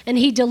hears, and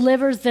he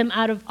delivers them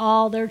out of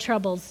all their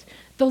troubles.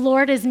 The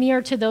Lord is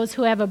near to those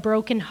who have a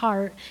broken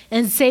heart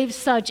and saves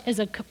such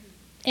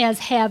as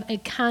have a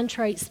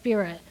contrite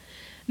spirit.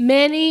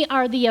 Many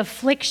are the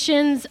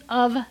afflictions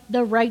of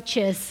the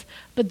righteous,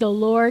 but the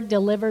Lord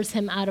delivers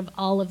him out of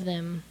all of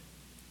them."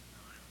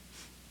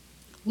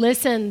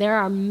 Listen, there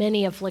are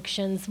many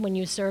afflictions when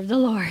you serve the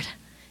Lord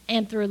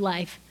and through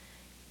life.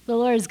 The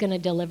Lord is going to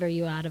deliver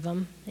you out of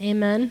them.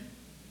 Amen.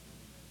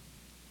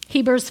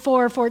 Hebrews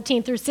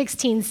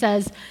 4:14-16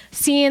 says,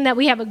 "Seeing that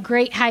we have a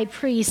great high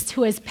priest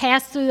who has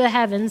passed through the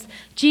heavens,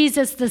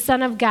 Jesus, the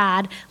Son of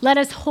God, let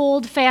us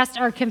hold fast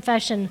our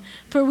confession.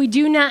 For we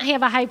do not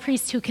have a high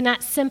priest who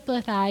cannot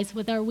sympathize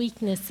with our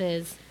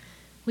weaknesses."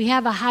 We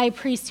have a high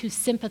priest who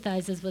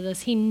sympathizes with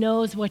us. He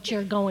knows what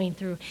you're going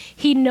through.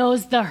 He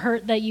knows the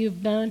hurt that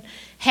you've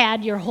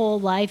had your whole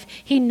life.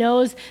 He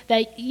knows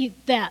that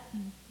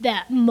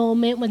that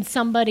moment when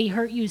somebody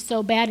hurt you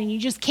so bad and you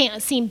just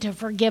can't seem to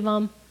forgive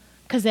them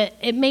because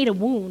it made a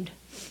wound.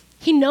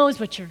 He knows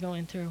what you're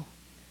going through.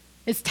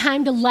 It's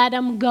time to let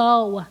him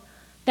go.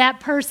 That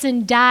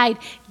person died.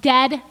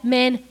 Dead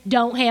men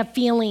don't have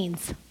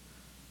feelings.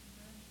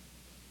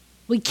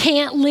 We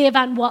can't live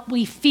on what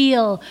we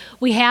feel.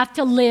 We have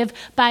to live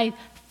by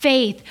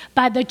faith,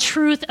 by the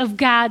truth of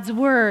God's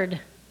word.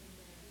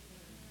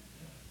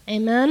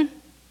 Amen?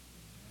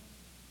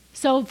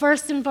 So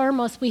first and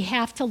foremost, we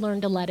have to learn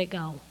to let it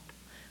go.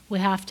 We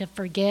have to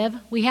forgive.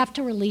 We have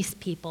to release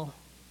people.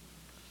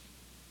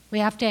 We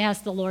have to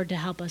ask the Lord to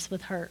help us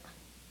with hurt.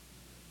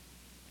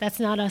 That's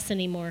not us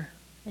anymore.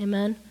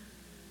 Amen?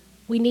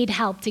 We need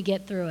help to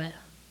get through it.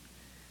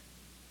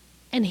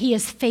 And he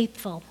is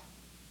faithful.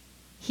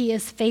 He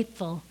is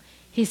faithful.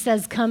 He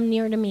says, "Come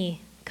near to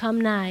me. Come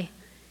nigh."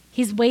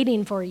 He's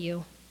waiting for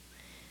you.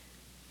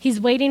 He's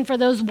waiting for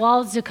those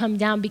walls to come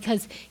down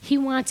because he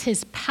wants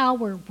his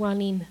power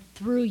running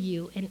through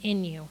you and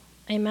in you.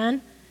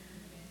 Amen?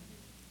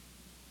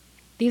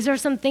 These are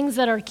some things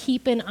that are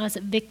keeping us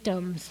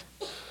victims.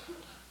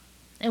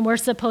 And we're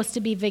supposed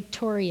to be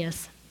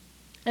victorious.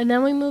 And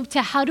then we move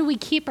to how do we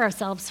keep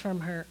ourselves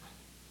from hurt?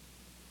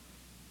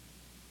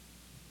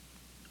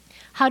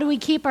 How do we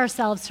keep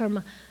ourselves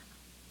from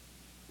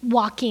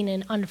walking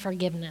in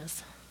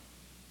unforgiveness?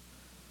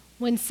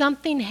 When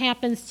something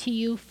happens to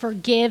you,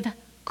 forgive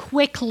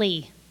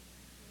quickly.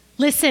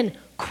 Listen,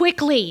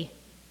 quickly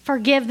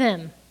forgive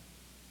them.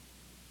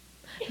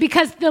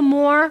 Because the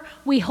more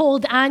we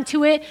hold on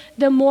to it,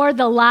 the more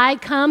the lie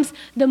comes,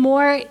 the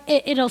more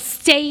it'll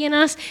stay in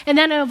us, and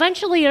then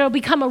eventually it'll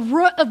become a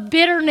root of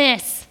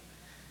bitterness.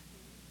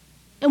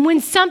 And when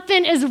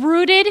something is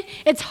rooted,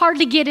 it's hard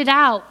to get it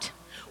out.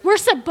 We're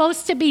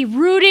supposed to be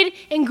rooted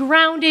and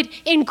grounded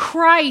in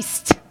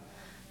Christ.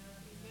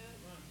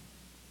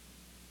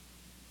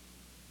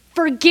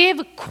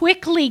 Forgive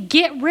quickly.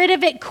 Get rid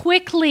of it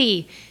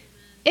quickly.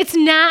 It's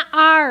not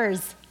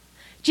ours.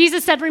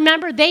 Jesus said,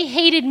 remember, they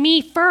hated me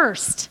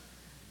first.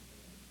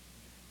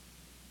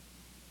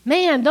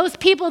 Man, those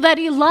people that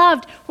he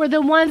loved were the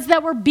ones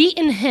that were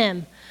beating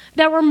him,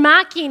 that were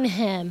mocking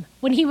him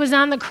when he was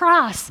on the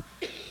cross.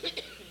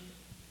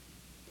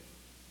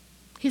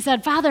 He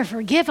said, Father,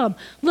 forgive them.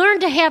 Learn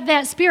to have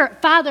that spirit.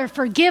 Father,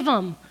 forgive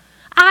them.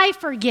 I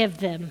forgive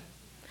them.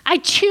 I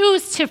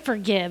choose to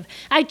forgive.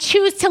 I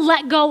choose to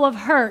let go of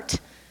hurt.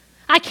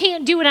 I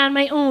can't do it on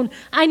my own.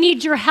 I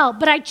need your help,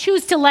 but I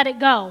choose to let it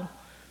go.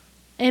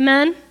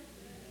 Amen?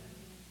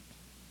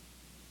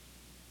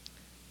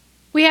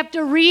 We have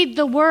to read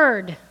the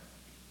word.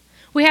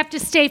 We have to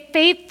stay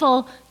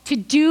faithful to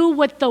do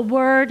what the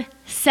word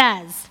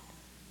says.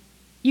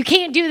 You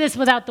can't do this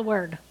without the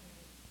word.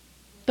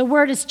 The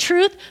word is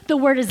truth. The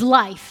word is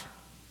life.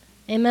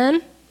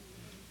 Amen?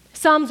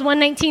 Psalms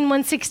 119,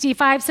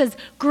 165 says,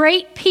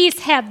 great peace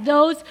have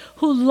those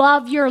who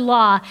love your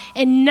law,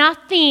 and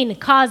nothing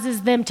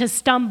causes them to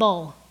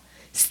stumble.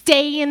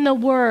 Stay in the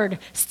word.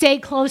 Stay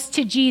close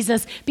to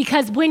Jesus,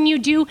 because when you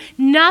do,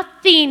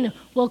 nothing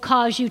will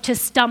cause you to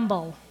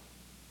stumble.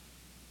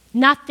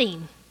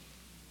 Nothing.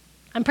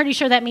 I'm pretty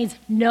sure that means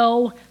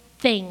no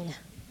thing.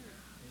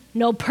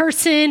 No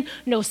person,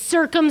 no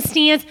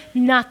circumstance,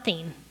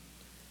 nothing.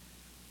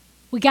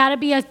 We got to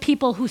be a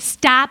people who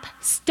stop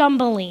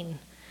stumbling,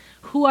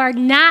 who are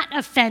not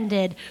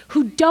offended,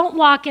 who don't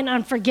walk in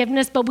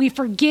unforgiveness, but we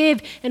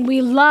forgive and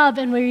we love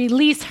and we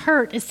release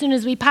hurt as soon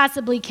as we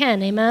possibly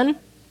can. Amen?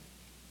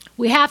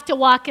 We have to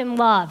walk in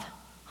love.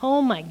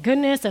 Oh my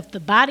goodness, if the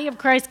body of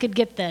Christ could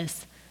get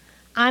this.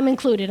 I'm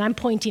included. I'm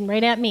pointing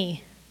right at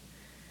me.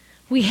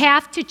 We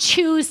have to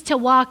choose to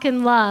walk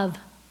in love.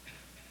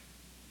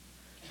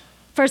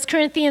 1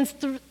 Corinthians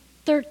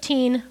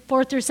 13,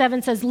 4 through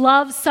 7 says,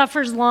 love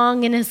suffers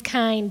long and is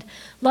kind.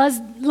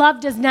 Love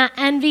does not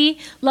envy.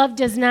 Love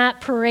does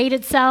not parade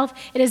itself.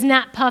 It is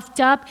not puffed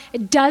up.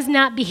 It does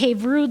not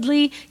behave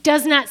rudely,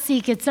 does not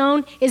seek its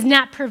own, is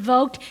not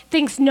provoked,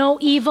 thinks no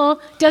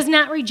evil, does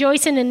not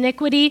rejoice in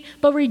iniquity,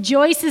 but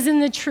rejoices in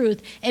the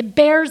truth. It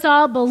bears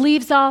all,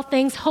 believes all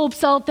things,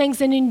 hopes all things,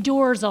 and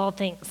endures all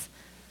things.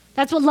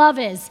 That's what love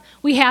is.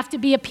 We have to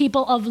be a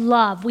people of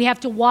love. We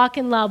have to walk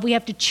in love. We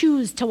have to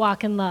choose to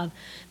walk in love.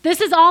 This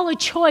is all a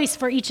choice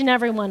for each and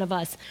every one of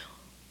us.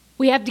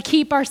 We have to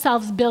keep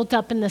ourselves built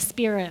up in the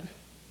Spirit.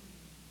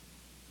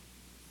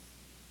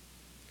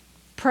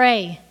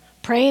 Pray.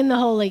 Pray in the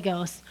Holy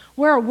Ghost.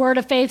 We're a Word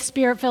of Faith,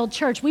 Spirit-filled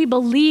church. We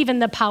believe in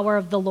the power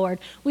of the Lord.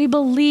 We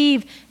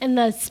believe in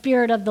the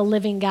Spirit of the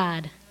living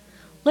God.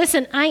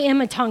 Listen, I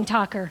am a tongue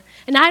talker,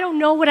 and I don't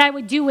know what I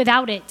would do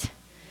without it.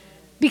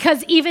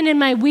 Because even in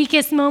my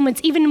weakest moments,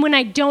 even when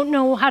I don't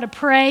know how to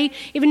pray,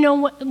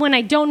 when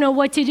I don't know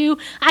what to do,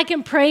 I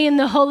can pray in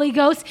the Holy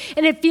Ghost,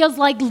 and it feels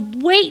like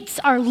weights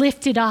are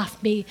lifted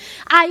off me.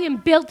 I am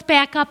built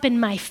back up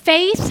in my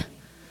faith.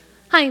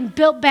 I am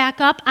built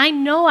back up. I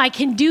know I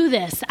can do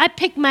this. I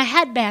pick my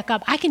head back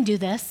up. I can do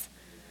this.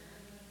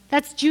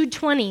 That's Jude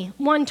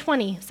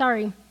 120,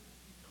 sorry.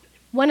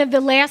 One of the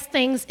last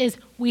things is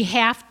we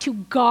have to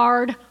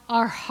guard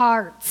our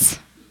hearts.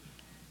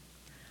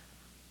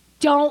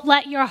 Don't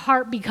let your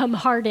heart become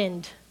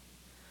hardened.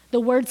 The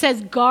word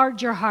says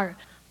guard your heart.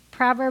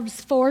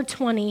 Proverbs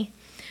 4:20.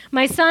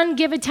 My son,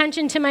 give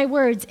attention to my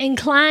words.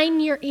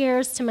 Incline your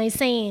ears to my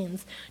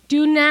sayings.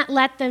 Do not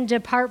let them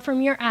depart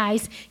from your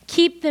eyes.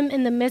 Keep them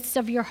in the midst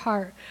of your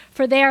heart.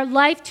 For they are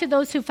life to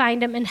those who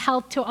find them and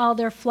health to all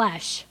their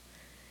flesh.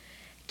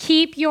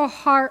 Keep your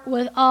heart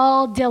with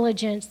all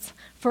diligence,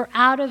 for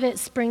out of it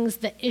springs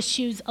the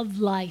issues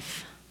of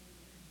life.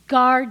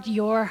 Guard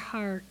your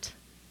heart.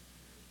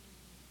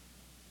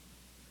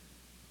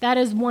 That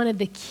is one of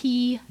the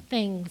key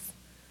things.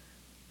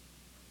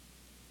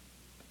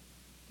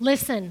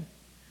 Listen,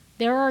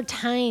 there are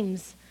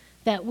times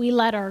that we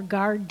let our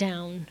guard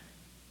down.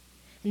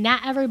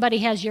 Not everybody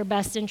has your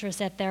best interest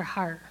at their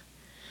heart.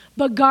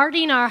 But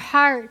guarding our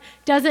heart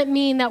doesn't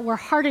mean that we're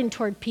hardened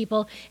toward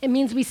people. It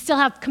means we still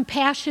have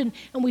compassion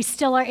and we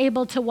still are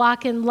able to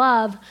walk in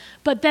love.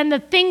 But then the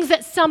things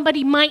that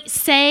somebody might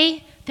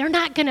say, they're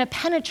not going to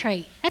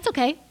penetrate. That's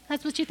okay.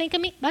 That's what you think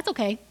of me? That's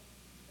okay.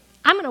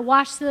 I'm going to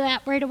wash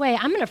that right away.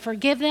 I'm going to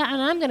forgive that,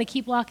 and I'm going to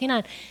keep walking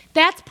on.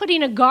 That's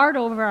putting a guard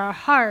over our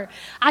heart.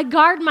 I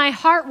guard my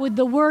heart with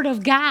the Word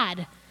of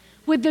God,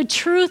 with the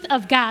truth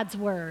of God's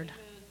Word.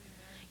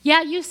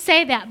 Yeah, you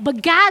say that,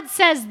 but God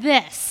says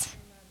this.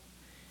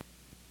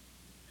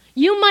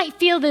 You might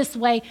feel this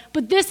way,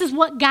 but this is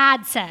what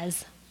God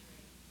says.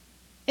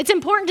 It's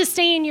important to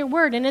stay in your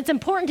Word, and it's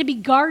important to be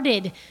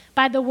guarded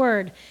by the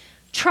Word.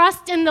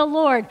 Trust in the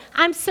Lord.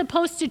 I'm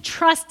supposed to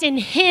trust in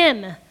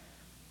Him.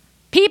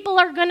 People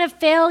are going to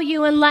fail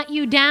you and let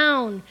you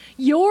down.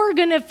 You're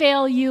going to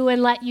fail you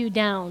and let you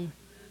down.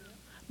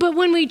 But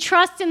when we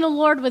trust in the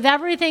Lord with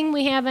everything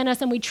we have in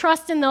us, and we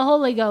trust in the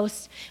Holy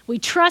Ghost, we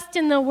trust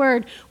in the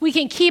Word, we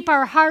can keep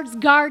our hearts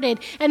guarded,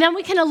 and then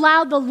we can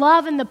allow the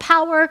love and the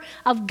power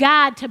of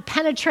God to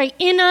penetrate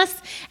in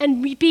us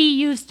and be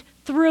used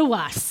through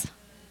us.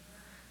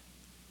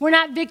 We're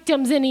not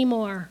victims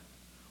anymore.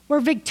 We're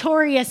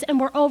victorious and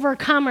we're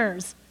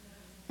overcomers.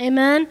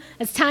 Amen?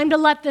 It's time to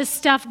let this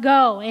stuff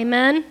go.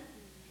 Amen?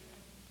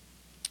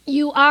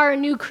 You are a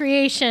new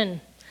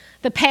creation.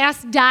 The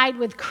past died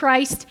with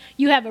Christ.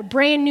 You have a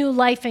brand new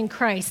life in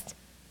Christ.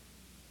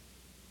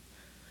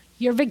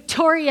 You're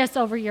victorious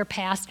over your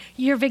past.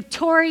 You're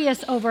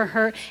victorious over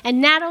hurt.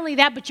 And not only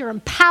that, but you're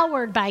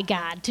empowered by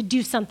God to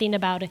do something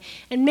about it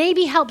and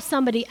maybe help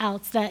somebody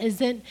else that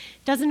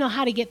doesn't know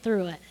how to get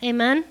through it.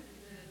 Amen?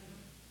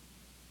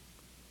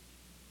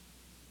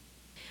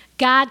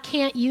 God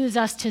can't use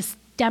us to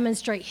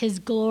demonstrate his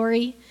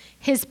glory,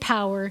 his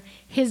power,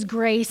 his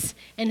grace,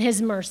 and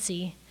his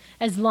mercy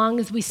as long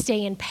as we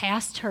stay in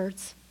past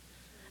hurts,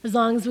 as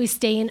long as we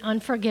stay in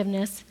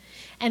unforgiveness,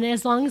 and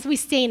as long as we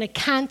stay in a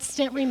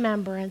constant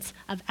remembrance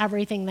of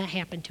everything that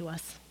happened to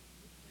us.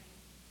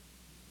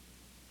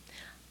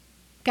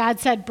 God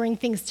said, bring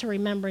things to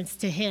remembrance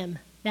to him.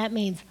 That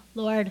means,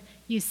 Lord,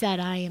 you said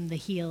I am the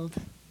healed.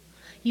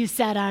 You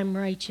said I'm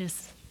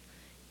righteous.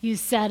 You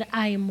said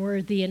I am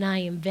worthy and I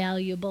am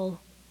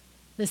valuable.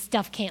 This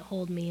stuff can't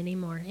hold me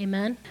anymore.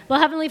 Amen? Well,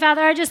 Heavenly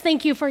Father, I just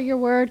thank you for your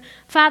word.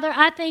 Father,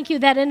 I thank you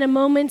that in a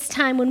moment's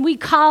time when we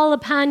call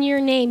upon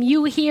your name,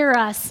 you hear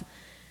us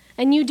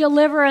and you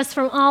deliver us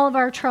from all of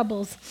our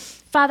troubles.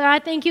 Father, I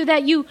thank you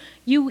that you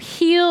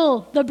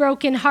heal the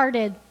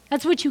brokenhearted.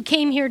 That's what you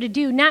came here to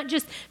do, not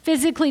just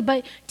physically,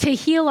 but to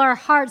heal our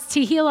hearts,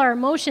 to heal our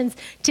emotions,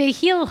 to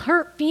heal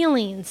hurt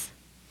feelings.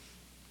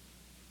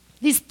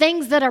 These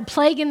things that are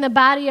plaguing the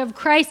body of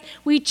Christ,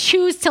 we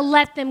choose to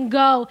let them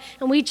go,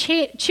 and we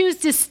choose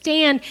to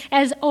stand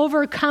as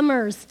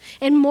overcomers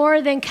and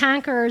more than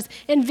conquerors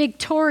and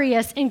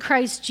victorious in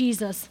Christ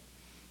Jesus.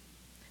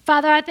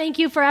 Father, I thank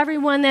you for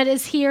everyone that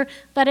is here,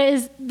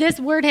 this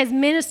word has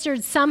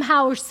ministered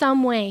somehow or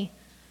some way.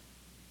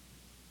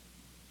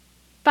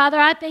 Father,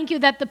 I thank you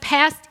that the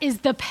past is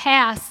the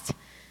past.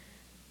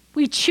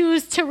 We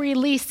choose to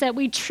release it.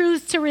 We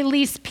choose to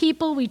release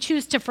people. We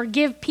choose to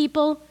forgive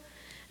people.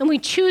 And we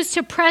choose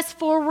to press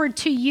forward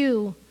to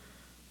you.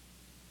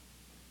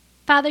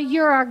 Father,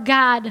 you're our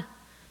God.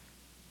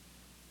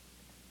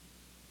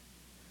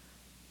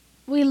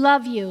 We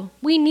love you.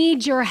 We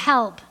need your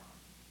help.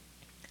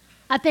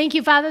 I thank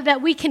you, Father,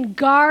 that we can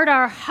guard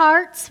our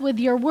hearts with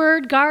your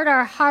word, guard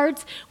our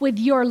hearts with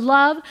your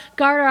love,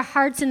 guard our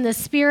hearts in the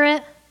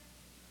Spirit.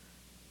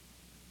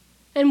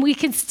 And we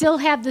can still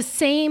have the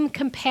same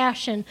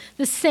compassion,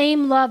 the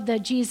same love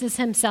that Jesus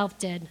himself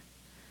did.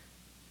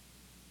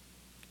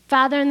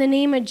 Father, in the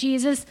name of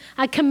Jesus,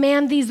 I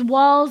command these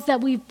walls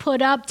that we've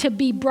put up to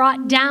be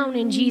brought down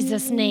in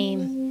Jesus'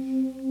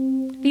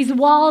 name. These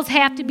walls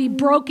have to be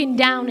broken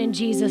down in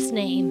Jesus'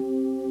 name.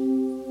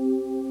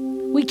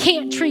 We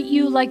can't treat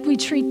you like we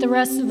treat the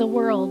rest of the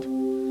world.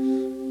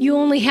 You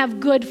only have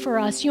good for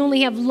us. You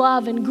only have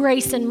love and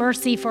grace and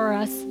mercy for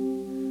us.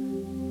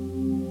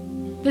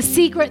 The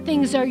secret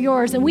things are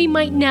yours, and we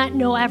might not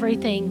know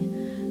everything,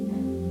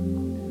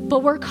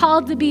 but we're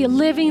called to be a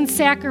living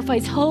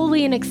sacrifice,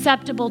 holy and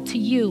acceptable to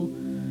you.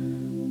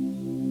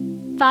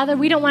 Father,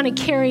 we don't want to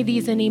carry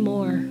these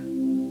anymore.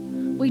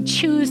 We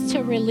choose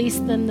to release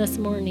them this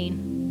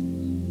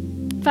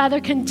morning. Father,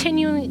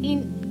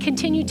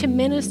 continue to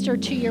minister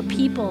to your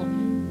people.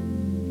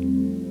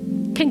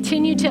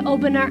 Continue to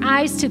open our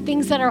eyes to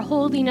things that are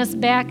holding us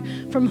back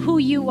from who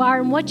you are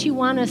and what you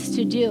want us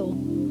to do.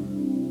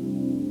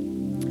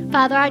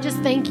 Father, I just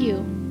thank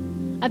you.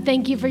 I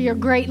thank you for your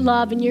great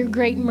love and your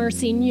great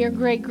mercy and your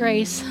great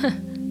grace.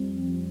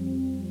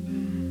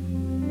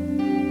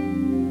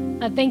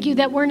 I thank you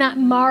that we're not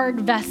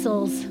marred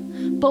vessels,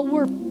 but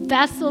we're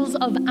vessels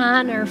of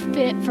honor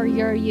fit for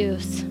your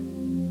use.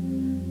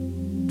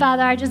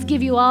 Father, I just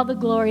give you all the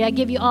glory. I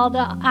give you all the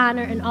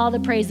honor and all the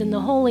praise in the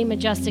holy,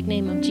 majestic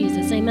name of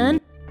Jesus. Amen.